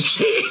stand a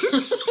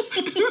chance.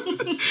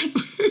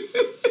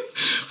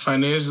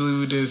 financially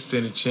we didn't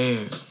stand a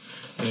chance.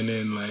 And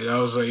then like I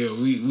was like, yo,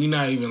 we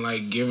not even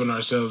like giving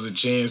ourselves a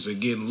chance of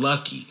getting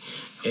lucky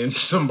and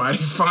somebody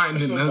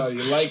finding us.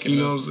 Liking you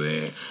know what I'm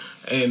saying?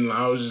 And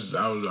I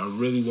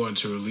really wanted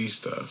to release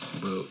stuff,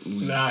 but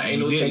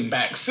ain't no take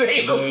backs.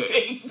 Ain't no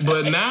take backs.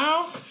 But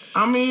now,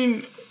 I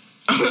mean,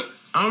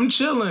 I'm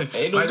chilling.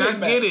 Ain't no like take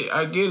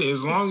I get it.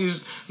 As long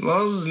as the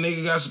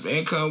nigga got some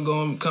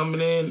income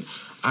coming in,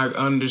 I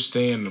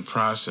understand the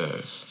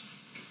process.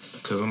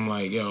 Cause I'm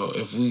like, yo,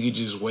 if we could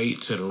just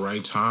wait till the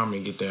right time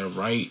and get that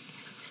right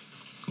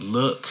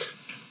look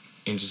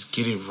and just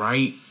get it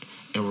right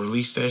and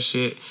release that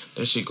shit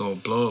gonna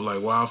blow up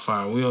like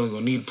wildfire. We only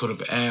gonna need to put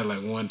up an ad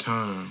like 1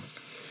 time.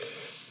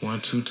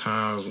 1-2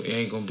 times. It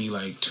ain't gonna be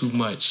like too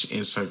much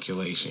in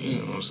circulation, you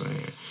know what I'm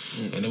saying?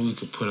 And then we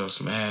could put up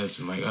some ads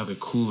in like other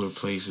cooler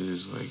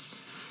places, like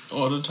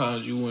all the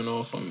times you went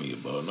off on me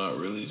about not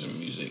releasing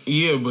music.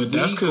 Yeah, but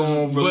that's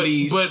cause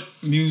but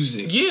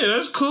music. Yeah,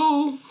 that's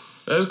cool.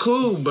 That's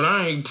cool, but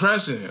I ain't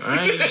pressing.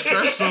 I ain't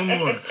stressed no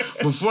more.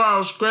 Before I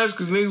was stressed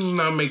because niggas was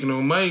not making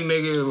no money,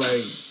 nigga.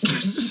 Like,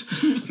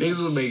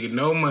 niggas was making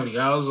no money.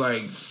 I was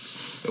like,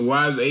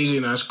 why is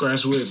AJ not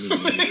scratched with me?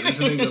 This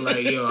nigga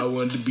like, yo, I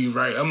wanted to be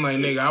right. I'm like,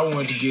 nigga, I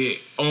wanted to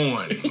get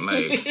on.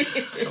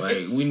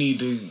 Like we need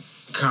to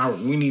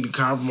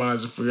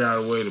compromise and figure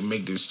out a way to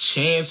make this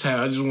chance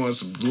happen. I just want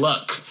some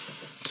luck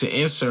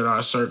to insert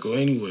our circle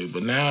anyway.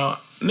 But now,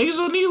 niggas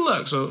don't need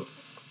luck, so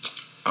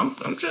I'm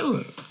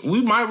chilling.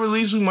 We might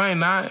release, we might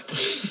not.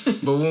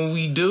 But when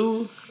we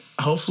do,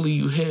 hopefully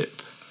you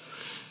hip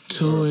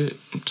to it.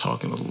 I'm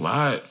talking a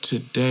lot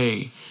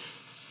today.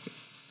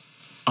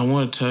 I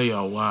want to tell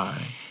y'all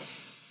why,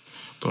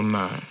 but I'm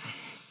not.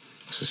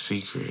 It's a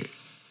secret.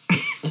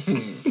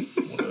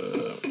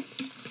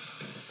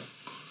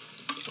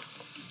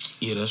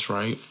 Yeah, that's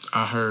right.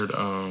 I heard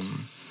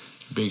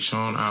Big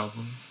Sean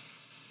album.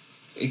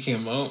 It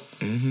came out?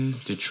 Mm-hmm.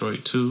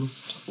 Detroit 2.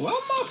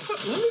 Well,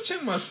 let me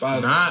check my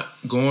Spotify. Not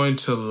going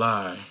to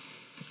lie.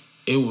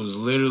 It was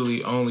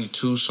literally only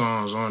 2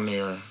 songs on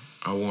there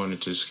I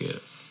wanted to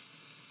skip.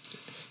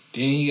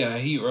 Then he got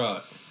Heat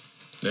Rock.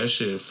 That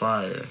shit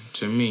fire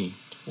to me.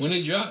 When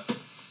it dropped?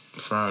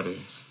 Friday.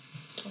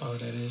 Oh,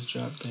 that is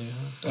dropped there,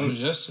 huh? That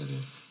was yesterday.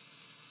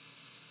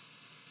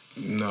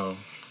 No.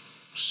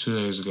 It's 2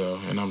 days ago,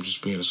 and I'm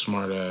just being a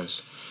smart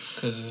ass.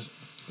 Because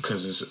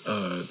it's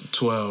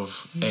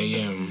 12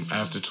 a.m.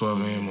 after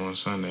 12 a.m. on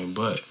Sunday.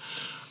 But,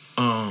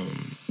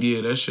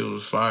 yeah, that shit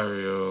was fire,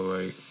 yo.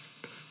 Like,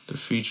 the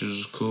features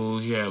was cool.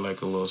 He had,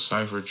 like, a little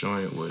cypher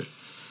joint with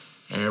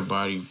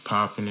everybody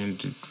popping in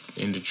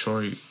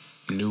Detroit,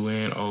 new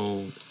and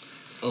old.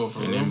 Oh,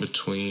 for and real? In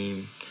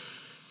between.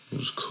 It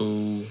was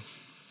cool.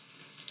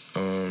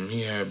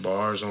 He had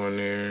bars on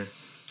there.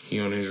 He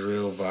on his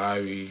real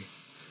vibey,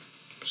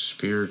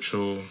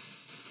 spiritual.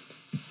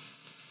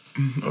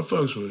 I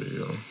fucks with it,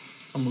 yo.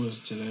 I'm gonna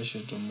listen to that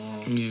shit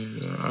tomorrow.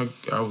 Yeah,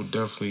 I would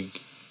definitely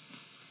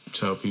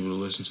tell people to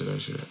listen to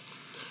that shit.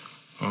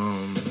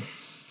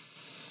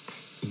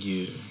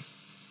 Yeah.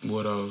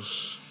 What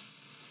else?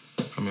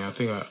 I mean, I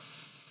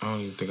don't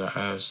even think I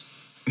asked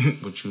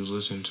what you was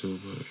listening to,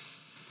 but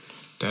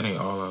that ain't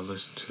all I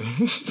listened to.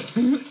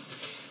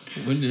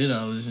 What did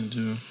I listen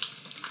to?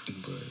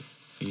 But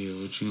yeah,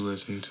 what you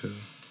listened to?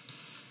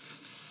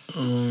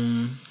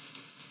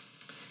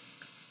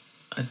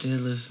 I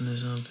did listen to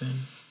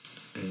something.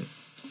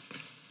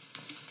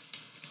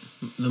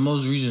 The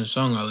most recent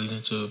song I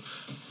listened to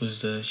was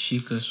the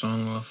Sheikah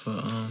song off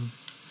of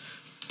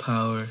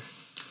Power.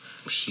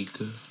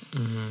 Sheikah?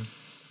 Mm-hmm.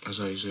 That's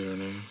how you say her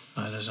name?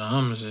 That's how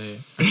I'm gonna say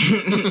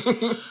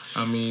it.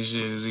 I mean,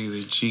 shit is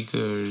either Chica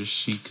or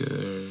Sheikah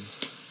or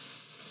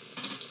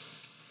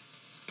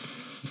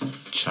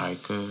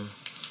Chika.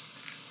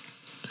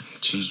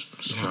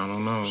 I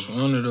don't know. It's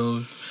one of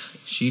those.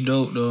 She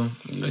dope though.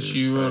 Yeah,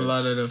 she wrote a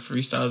lot of the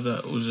freestyles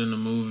that was in the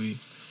movie,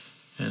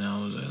 and I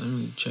was like, let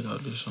me check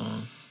out this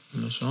song.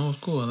 And the song was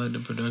cool. I like the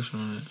production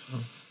on it. So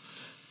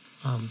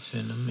I'm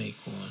finna make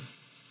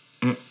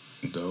one.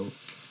 Dope.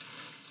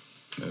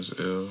 That's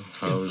ill.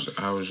 How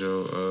was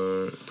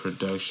your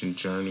production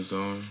journey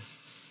going?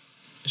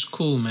 It's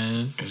cool,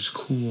 man. It's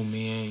cool,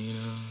 man. You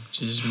know,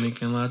 just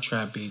making a lot of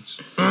trap beats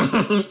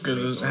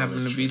because it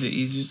happened to be the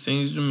easiest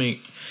things to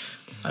make.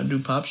 I do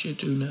pop shit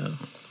too now.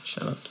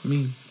 Shout out to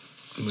me.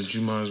 But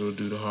you might as well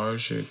do the hard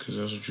shit because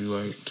that's what you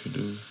like to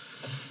do,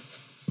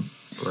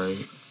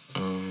 right?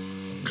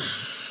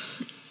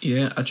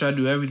 Yeah, I try to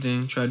do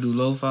everything. Try to do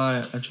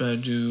lo-fi. I try to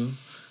do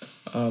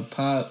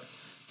pop.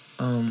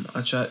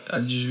 I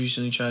just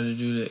recently tried to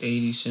do the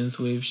 80s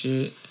synthwave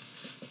shit.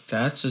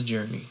 That's a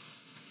journey.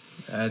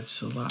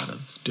 That's a lot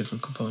of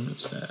different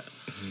components. That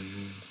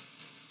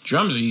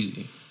drums are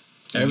easy.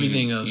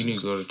 Everything else. You need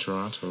to go to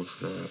Toronto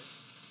for that.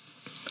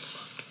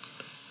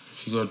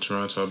 If you go to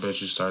Toronto, I bet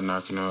you start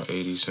knocking out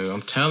 80s synths.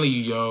 I'm telling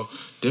you, yo,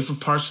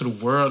 different parts of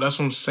the world. That's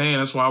what I'm saying.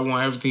 That's why I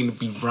want everything to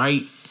be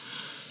right.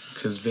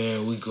 Because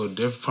then we go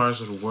different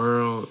parts of the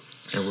world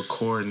and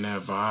record in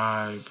that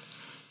vibe.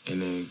 And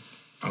then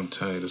I'm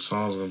telling you, the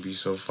song's going to be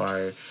so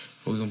fire.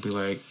 We're going to be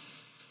like,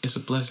 it's a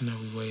blessing that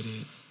we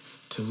waited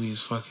till we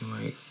was fucking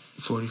like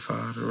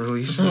 45 to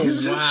release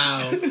music.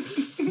 Wow.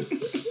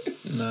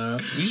 Nah,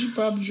 we should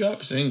probably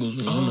drop singles.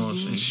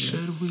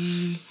 Should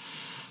we?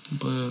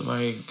 But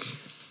like,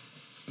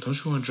 don't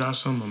you want to drop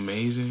something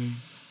amazing?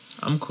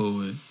 I'm cool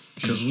with.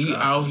 Because we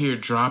out here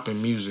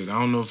dropping music. I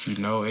don't know if you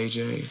know,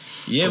 AJ.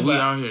 Yeah, but we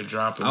out here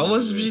dropping music. I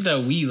was music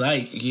that we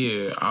like.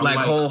 Yeah, I like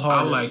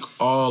wholehearted. I like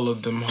all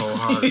of them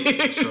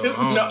wholehearted. So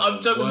no, I'm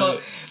talking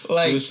about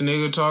like this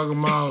nigga talking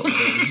about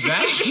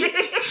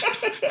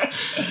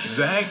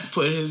Zach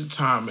put his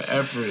time and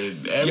effort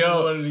in every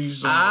one of these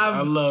songs.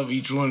 I love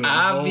each one of them.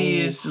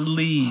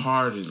 Obviously,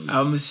 wholeheartedly.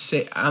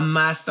 I'm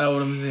not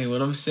what I'm saying.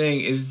 What I'm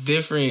saying is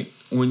different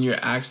when you're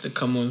asked to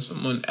come on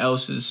someone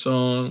else's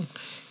song.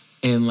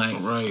 And like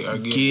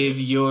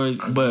give your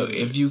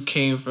if you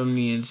came from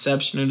the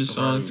inception of the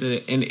song to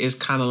the end, it's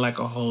kind of like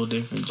a whole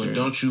different journey. But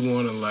don't you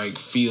want to like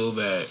feel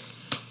that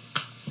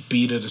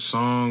beat of the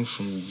song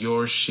from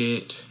your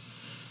shit?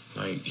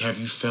 Like, have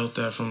you felt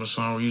that from a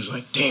song where you was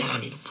like, damn,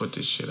 I need to put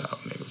this shit out,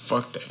 nigga.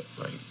 Fuck that.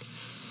 Like,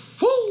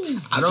 woo!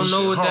 I don't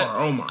know what that.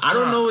 Oh my God. I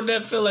don't know what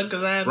that feel like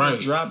because I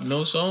haven't dropped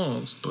no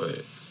songs.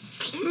 But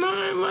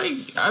no, like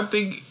I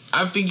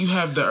think you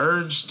have the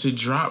urge to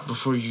drop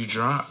before you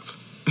drop,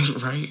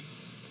 right?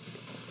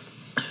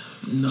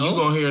 No. You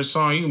gonna hear a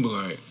song, you can be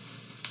like,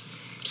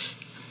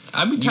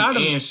 I be tired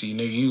of antsy,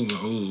 nigga. You be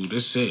like, ooh,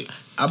 this it.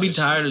 I be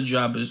tired of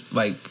dropping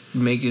like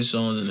making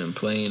songs and then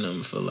playing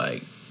them for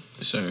like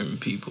certain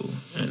people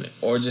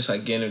or just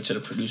like getting into the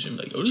producer and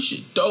be like, oh, this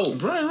shit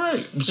dope.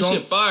 Right. This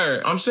shit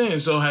fire. I'm saying,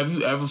 so have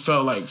you ever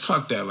felt like,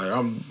 fuck that, like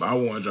I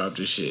want to drop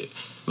this shit,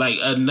 like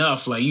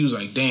enough, like you was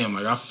like, damn,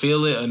 like I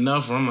feel it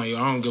enough where I'm like,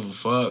 yo, I don't give a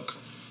fuck,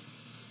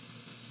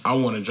 I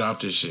want to drop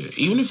this shit,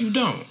 even if you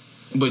don't,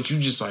 but you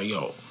just like,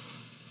 yo,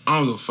 I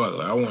don't give a fuck,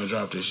 like I want to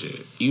drop this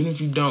shit, even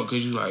if you don't,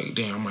 cause you like,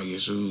 damn, I might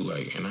get sued,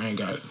 like, and I ain't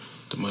got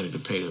the money to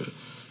pay the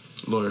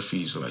lawyer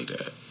fees like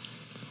that.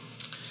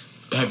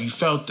 Have you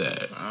felt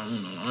that? I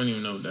don't know. I don't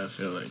even know what that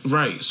feel like.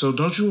 Right. So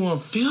don't you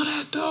want to feel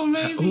that though,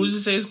 maybe? Who's to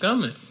say it's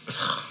coming?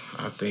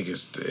 I think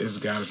it's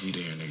gotta be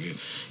there, nigga.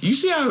 You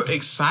see how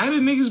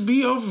excited niggas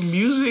be over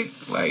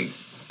music, like?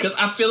 Cause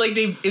I feel like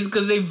it's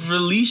cause they've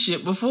released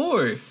shit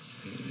before.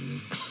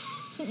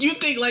 You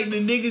think like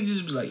the niggas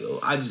just be like, yo,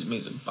 I just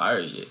made some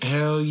fire shit.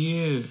 Hell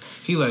yeah.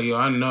 He like, yo,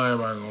 I know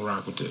everybody gonna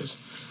rock with this.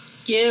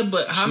 Yeah,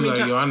 but how many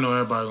times? Yo, I know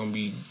everybody gonna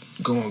be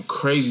going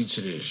crazy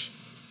to this.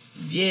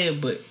 Yeah,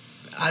 but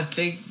I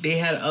think they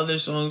had other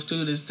songs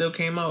too that still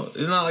came out.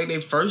 It's not like they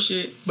first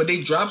shit, but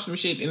they dropped some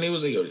shit and they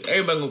was like, yo,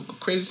 everybody gonna go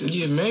crazy.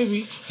 Yeah,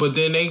 maybe. But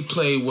then they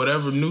play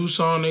whatever new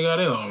song they got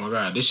in. Oh my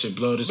God, this shit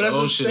blow this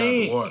old shit out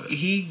the water.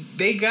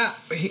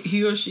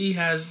 He or she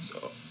has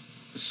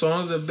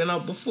songs that have been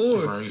out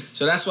before. Right.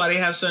 So that's why they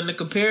have something to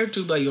compare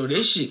to. Like, yo,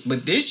 this shit.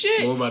 But this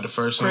shit? What about the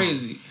first song?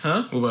 Crazy.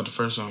 Huh? What about the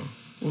first song?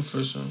 What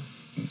first song?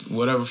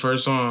 Whatever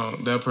first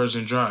song that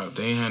person dropped,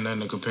 they ain't had nothing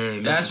to compare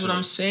it. That's what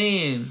I'm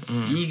saying.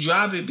 You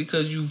drop it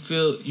because you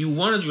feel you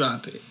want to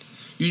drop it,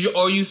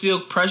 or you feel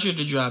pressure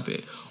to drop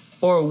it,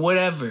 or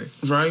whatever.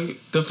 Right.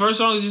 The first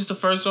song is just the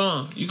first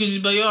song. You could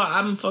just be like, yo,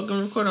 I'm fucking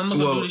recording. I'm not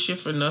gonna do this shit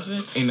for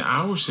nothing. In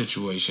our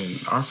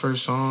situation, our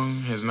first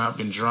song has not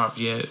been dropped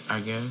yet, I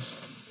guess.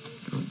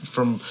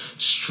 From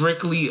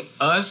strictly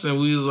us, and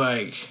we was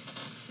like,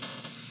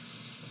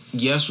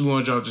 yes, we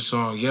want to drop the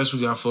song. Yes,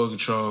 we got full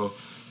control.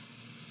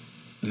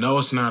 No,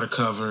 it's not a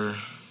cover.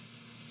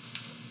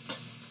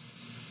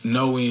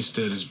 No, we ain't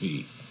still this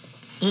beat.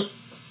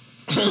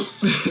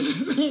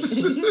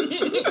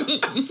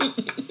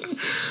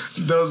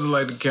 Those are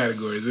like the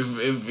categories.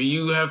 If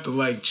you have to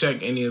like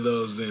check any of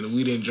those, then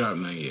we didn't drop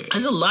none yet.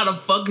 There's a lot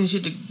of fucking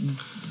shit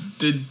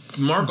to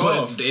mark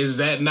off. But is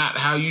that not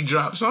how you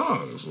drop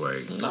songs?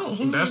 Like, no,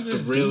 that's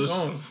the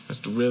realest. That's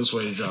the realest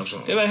way to drop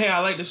songs. They're like, hey,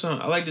 I like this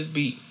song. I like this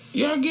beat.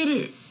 Yeah, I get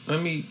it.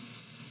 Let me.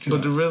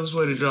 But the realest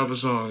way to drop a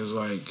song is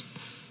like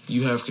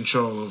you have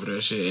control over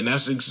that shit, and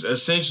that's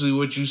essentially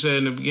what you said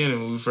in the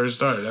beginning when we first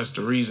started. That's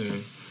the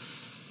reason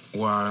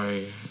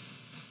why.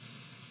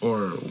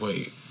 Or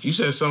wait, you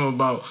said something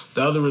about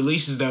the other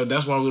releases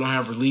that's why we don't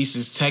have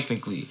releases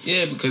technically.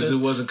 Yeah, because it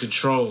wasn't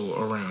control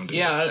around it.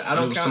 Yeah, I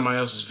don't count somebody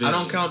else's vision. I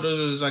don't count those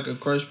as like a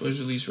Crush Push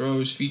release. We're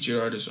always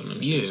featured artists on them.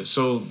 Yeah, shit.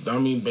 So I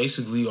mean,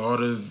 basically all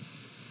the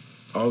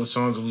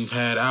songs that we've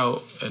had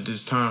out at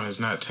this time has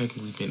not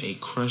technically been a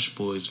Crush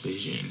Boys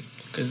vision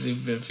because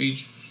they've been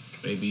featured.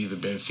 They've either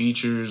been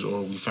features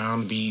or we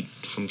found a beat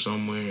from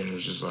somewhere and it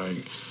was just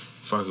like,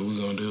 fuck it, we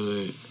gonna do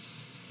it.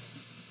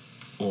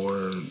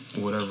 Or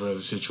whatever other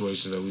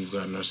situations that we've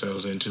gotten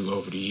ourselves into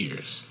over the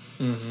years.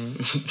 Mm-hmm.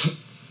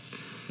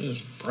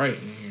 It's bright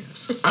in here.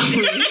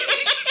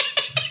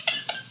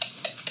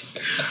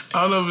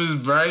 I don't know if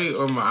it's bright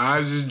or my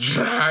eyes is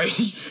dry. I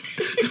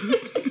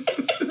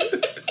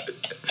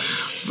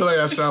feel like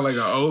I sound like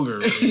an ogre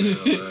right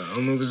now. I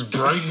don't know if it's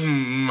bright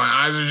and my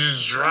eyes are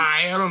just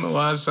dry. I don't know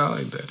why I sound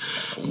like that.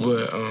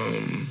 But,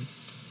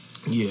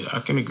 yeah, I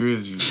can agree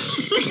with you.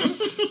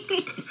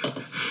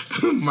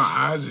 My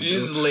eyes are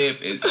this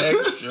lip is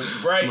extra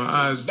bright. My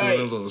eyes doing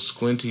a little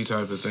squinty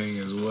type of thing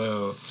as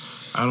well.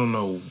 I don't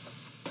know.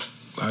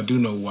 I do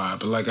know why,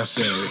 but like I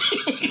said,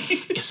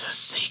 it's a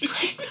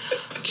secret.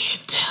 I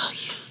can't tell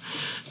you.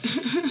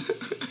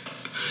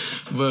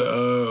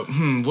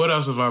 But what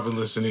else have I been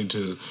listening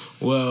to?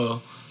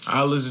 Well,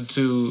 I listened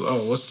to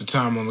what's the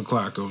time on the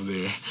clock over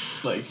there?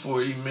 Like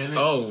 40 minutes.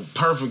 Oh,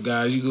 perfect,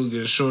 guys. You gonna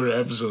get a shorter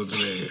episode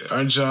today.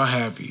 Aren't y'all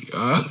happy?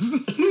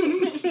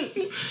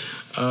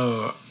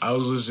 I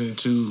was listening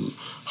to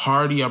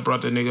Hardy. I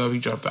brought that nigga up. He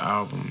dropped the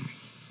album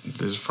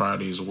this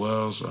Friday as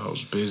well, so I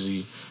was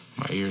busy.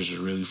 My ears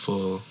were really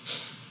full.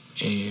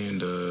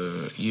 And,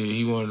 yeah,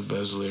 he one of the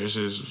best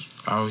lyricists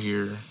out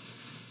here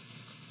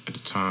at the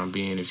time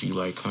being, if you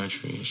like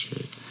country and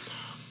shit.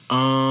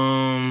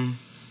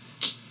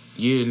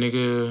 Yeah,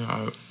 nigga,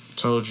 I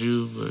told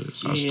you, but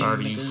I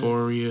started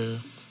Euphoria.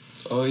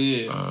 Oh,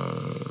 yeah.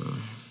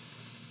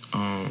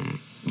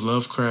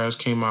 Lovecraft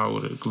came out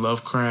with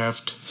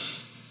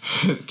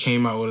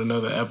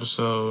another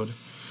episode.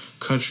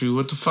 Country,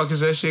 what the fuck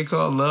is that shit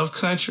called? Love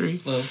Country?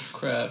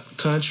 Lovecraft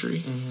Country?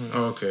 Mm-hmm.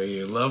 Okay,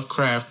 yeah.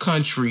 Lovecraft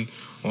Country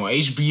on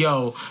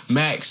HBO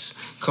Max.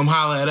 Come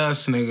holler at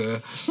us,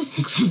 nigga.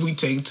 We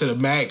take it to the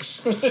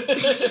max.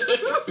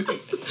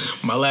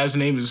 My last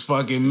name is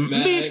fucking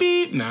beep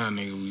beep. Nah,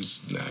 nigga,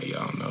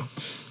 y'all know.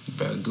 You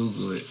better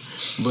Google it.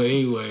 But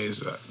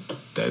anyways,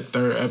 that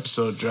third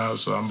episode dropped,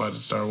 so I'm about to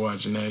start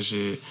watching that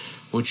shit.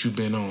 What you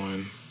been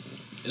on?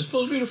 It's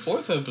supposed to be the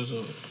fourth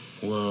episode.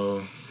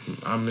 Well,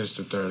 I missed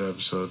the third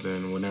episode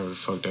then, whenever the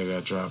fuck that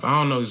got dropped. I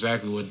don't know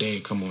exactly what day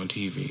it come on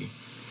TV.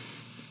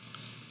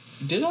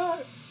 Did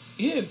I?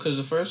 Yeah, because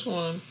the first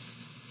one,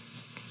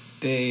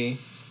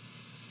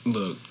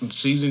 Look,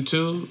 season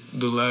 2,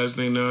 the last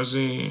thing that I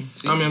seen.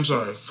 I'm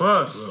sorry.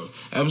 Fuck, bro.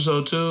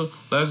 Episode 2,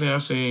 last thing I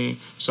seen,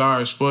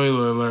 sorry,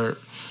 spoiler alert,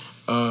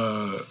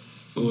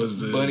 was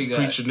the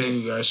preacher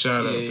nigga who got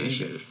shot up and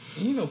shit.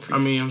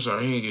 I'm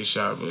sorry, he didn't get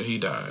shot, but he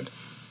died.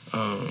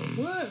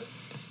 What?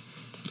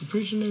 The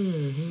preacher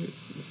nigga,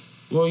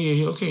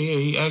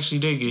 he actually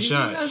did get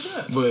shot. Got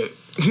shot. But,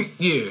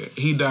 yeah,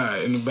 he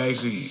died in the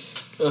backseat.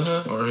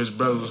 Uh-huh. Or his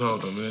brother was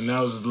holding him. And that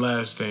was the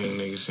last thing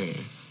nigga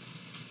seen.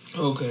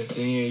 Okay,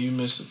 then yeah, you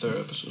missed the third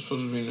episode. It's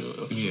supposed to be a new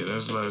episode. Yeah,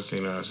 that's the last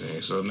thing that I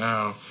seen. So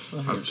now,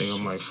 I think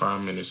I'm like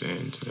 5 minutes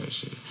into that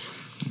shit.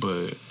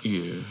 But,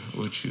 yeah,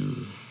 what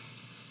you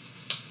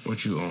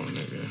on,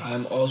 nigga?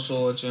 I'm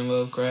also watching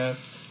Lovecraft.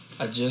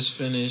 I just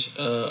finished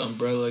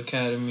Umbrella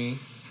Academy.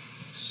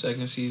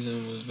 Second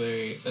season was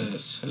very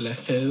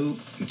slow.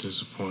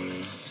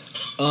 Disappointing.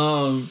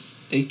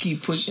 They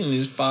keep pushing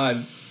these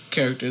 5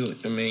 characters like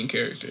the main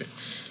character,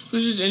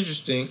 which is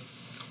interesting,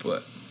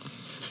 but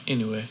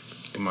anyway.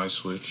 It might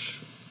switch.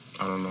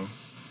 I don't know.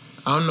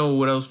 I don't know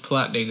what else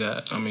plot they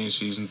got. I mean,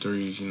 season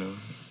 3, you know,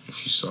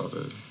 if you saw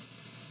the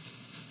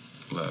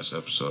last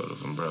episode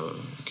of Umbrella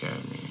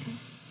Academy.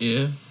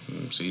 Yeah.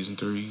 Season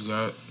 3, you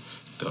got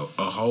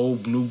a whole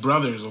new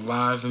brothers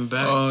alive and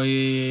back. Oh,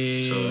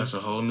 yeah. So that's a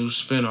whole new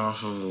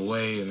spinoff of the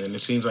way, and then it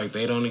seems like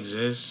they don't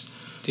exist.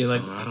 They I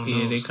don't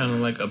know. They kind of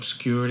like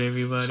obscured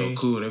everybody. So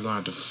cool. They're gonna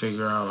have to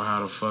figure out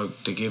how the fuck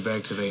to get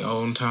back to their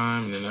own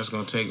time, and then that's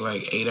gonna take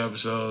like 8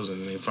 episodes,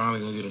 and they finally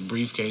gonna get a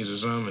briefcase or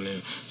something, and then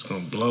it's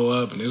gonna blow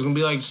up, and it's gonna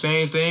be like the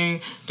same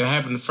thing that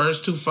happened the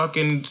first 2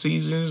 fucking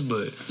seasons.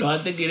 But no, I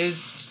think it is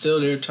still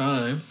their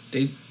time.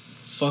 They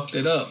fucked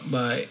it up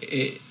by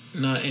it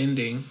not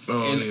ending,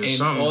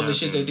 and all the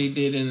shit that they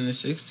did in the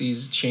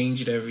 60s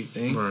changed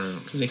everything, right?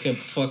 Because they kept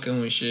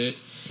fucking with shit,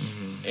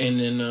 and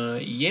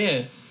then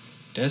yeah.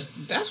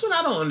 That's what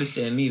I don't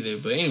understand either.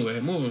 But anyway,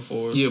 moving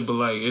forward. Yeah, but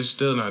like it's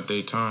still not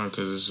their time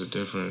because it's a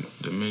different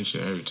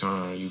dimension every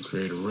time you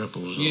create a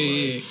ripple. So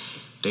yeah.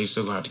 They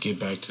still got to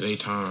get back to their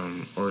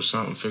time or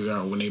something. Figure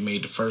out when they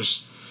made the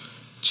first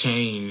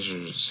change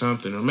or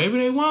something, or maybe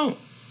they won't.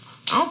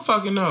 I don't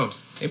fucking know.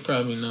 They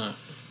probably not.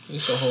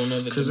 It's a whole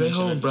nother. Because their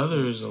whole brother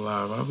is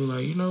alive. I'll be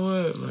like, you know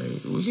what?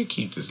 Like we could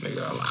keep this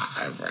nigga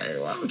alive,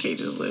 right? Why we can't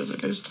just live in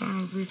this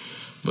time?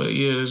 But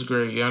yeah, that's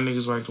great. Y'all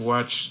niggas like to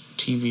watch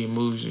TV and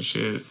movies and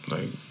shit.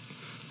 Like,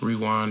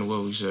 rewind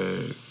what we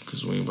said.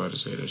 Because we ain't about to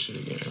say that shit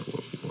again.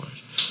 What we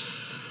watched.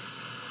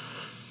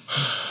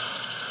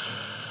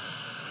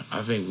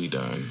 I think we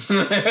done.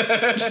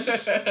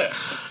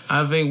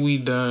 I think we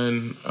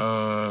done.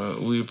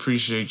 We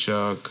appreciate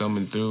y'all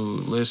coming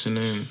through,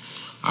 listening.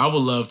 I would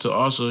love to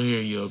also hear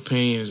your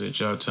opinions that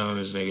y'all telling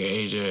this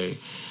nigga AJ.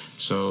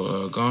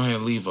 So go ahead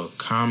and leave a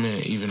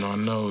comment, even though I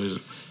know it's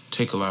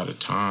take a lot of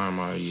time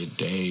out of your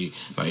day.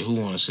 Like, who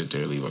want to sit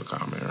there and leave a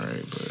comment,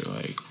 right? But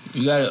like,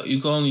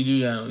 you can only do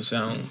that on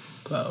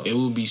SoundCloud. It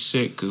would be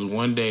sick because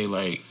one day,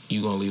 like,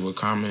 you gonna leave a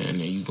comment and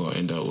then you gonna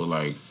end up with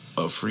like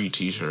a free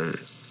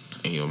T-shirt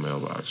in your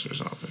mailbox or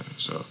something.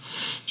 So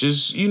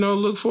just,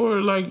 look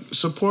for like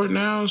support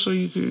now so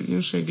you could,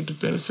 get the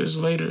benefits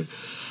later.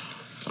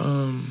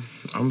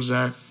 I'm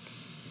Zach,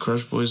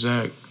 Crush Boy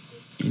Zach.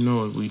 You know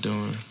what we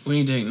doing. We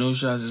ain't take no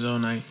shots this all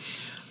night.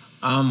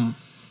 I'm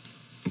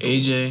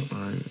AJ,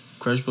 all right.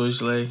 Crush Boy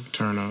Slay.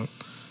 Turn up.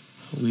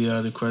 We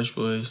are the Crush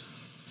Boys.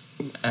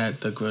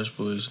 At The Crush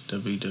Boys,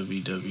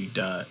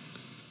 www.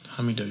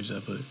 How many W's I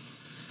put?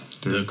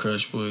 3.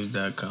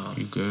 TheCrushBoys.com.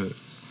 You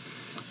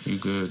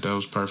good. That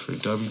was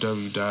perfect.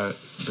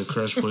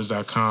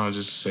 www.thecrushboys.com,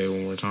 just to say it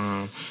one more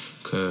time,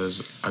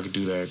 because I could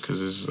do that,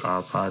 because this is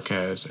our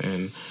podcast.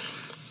 And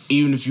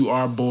even if you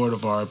are bored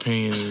of our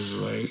opinions,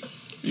 like,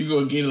 you're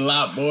going to get a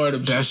lot bored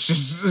of that's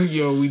just,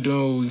 we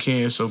doing what we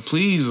can. So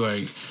please,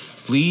 like,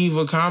 leave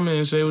a comment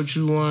and say what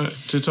you want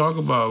to talk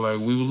about. Like,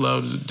 we would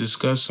love to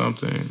discuss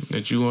something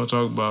that you want to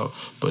talk about.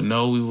 But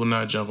no, we will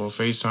not jump on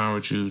FaceTime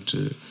with you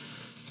to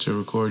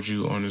record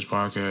you on this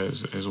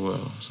podcast as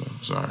well. So,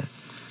 sorry.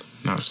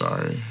 Not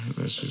sorry.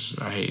 That's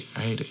just, I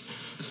hate it.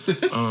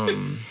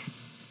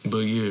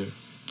 But yeah,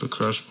 the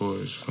Crush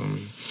Boys for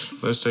me.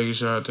 Let's take a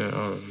shot then.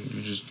 Oh,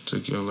 you just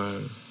took your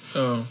last.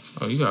 Oh,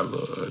 you got a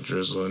little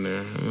drizzle in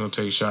there. We're going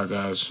to take a shot,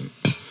 guys.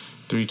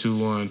 3, 2,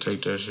 1,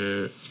 take that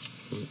shit.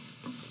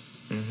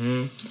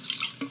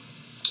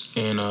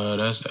 And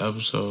that's the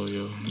episode,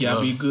 yo.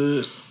 Y'all be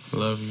good.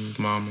 Love you,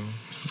 mama.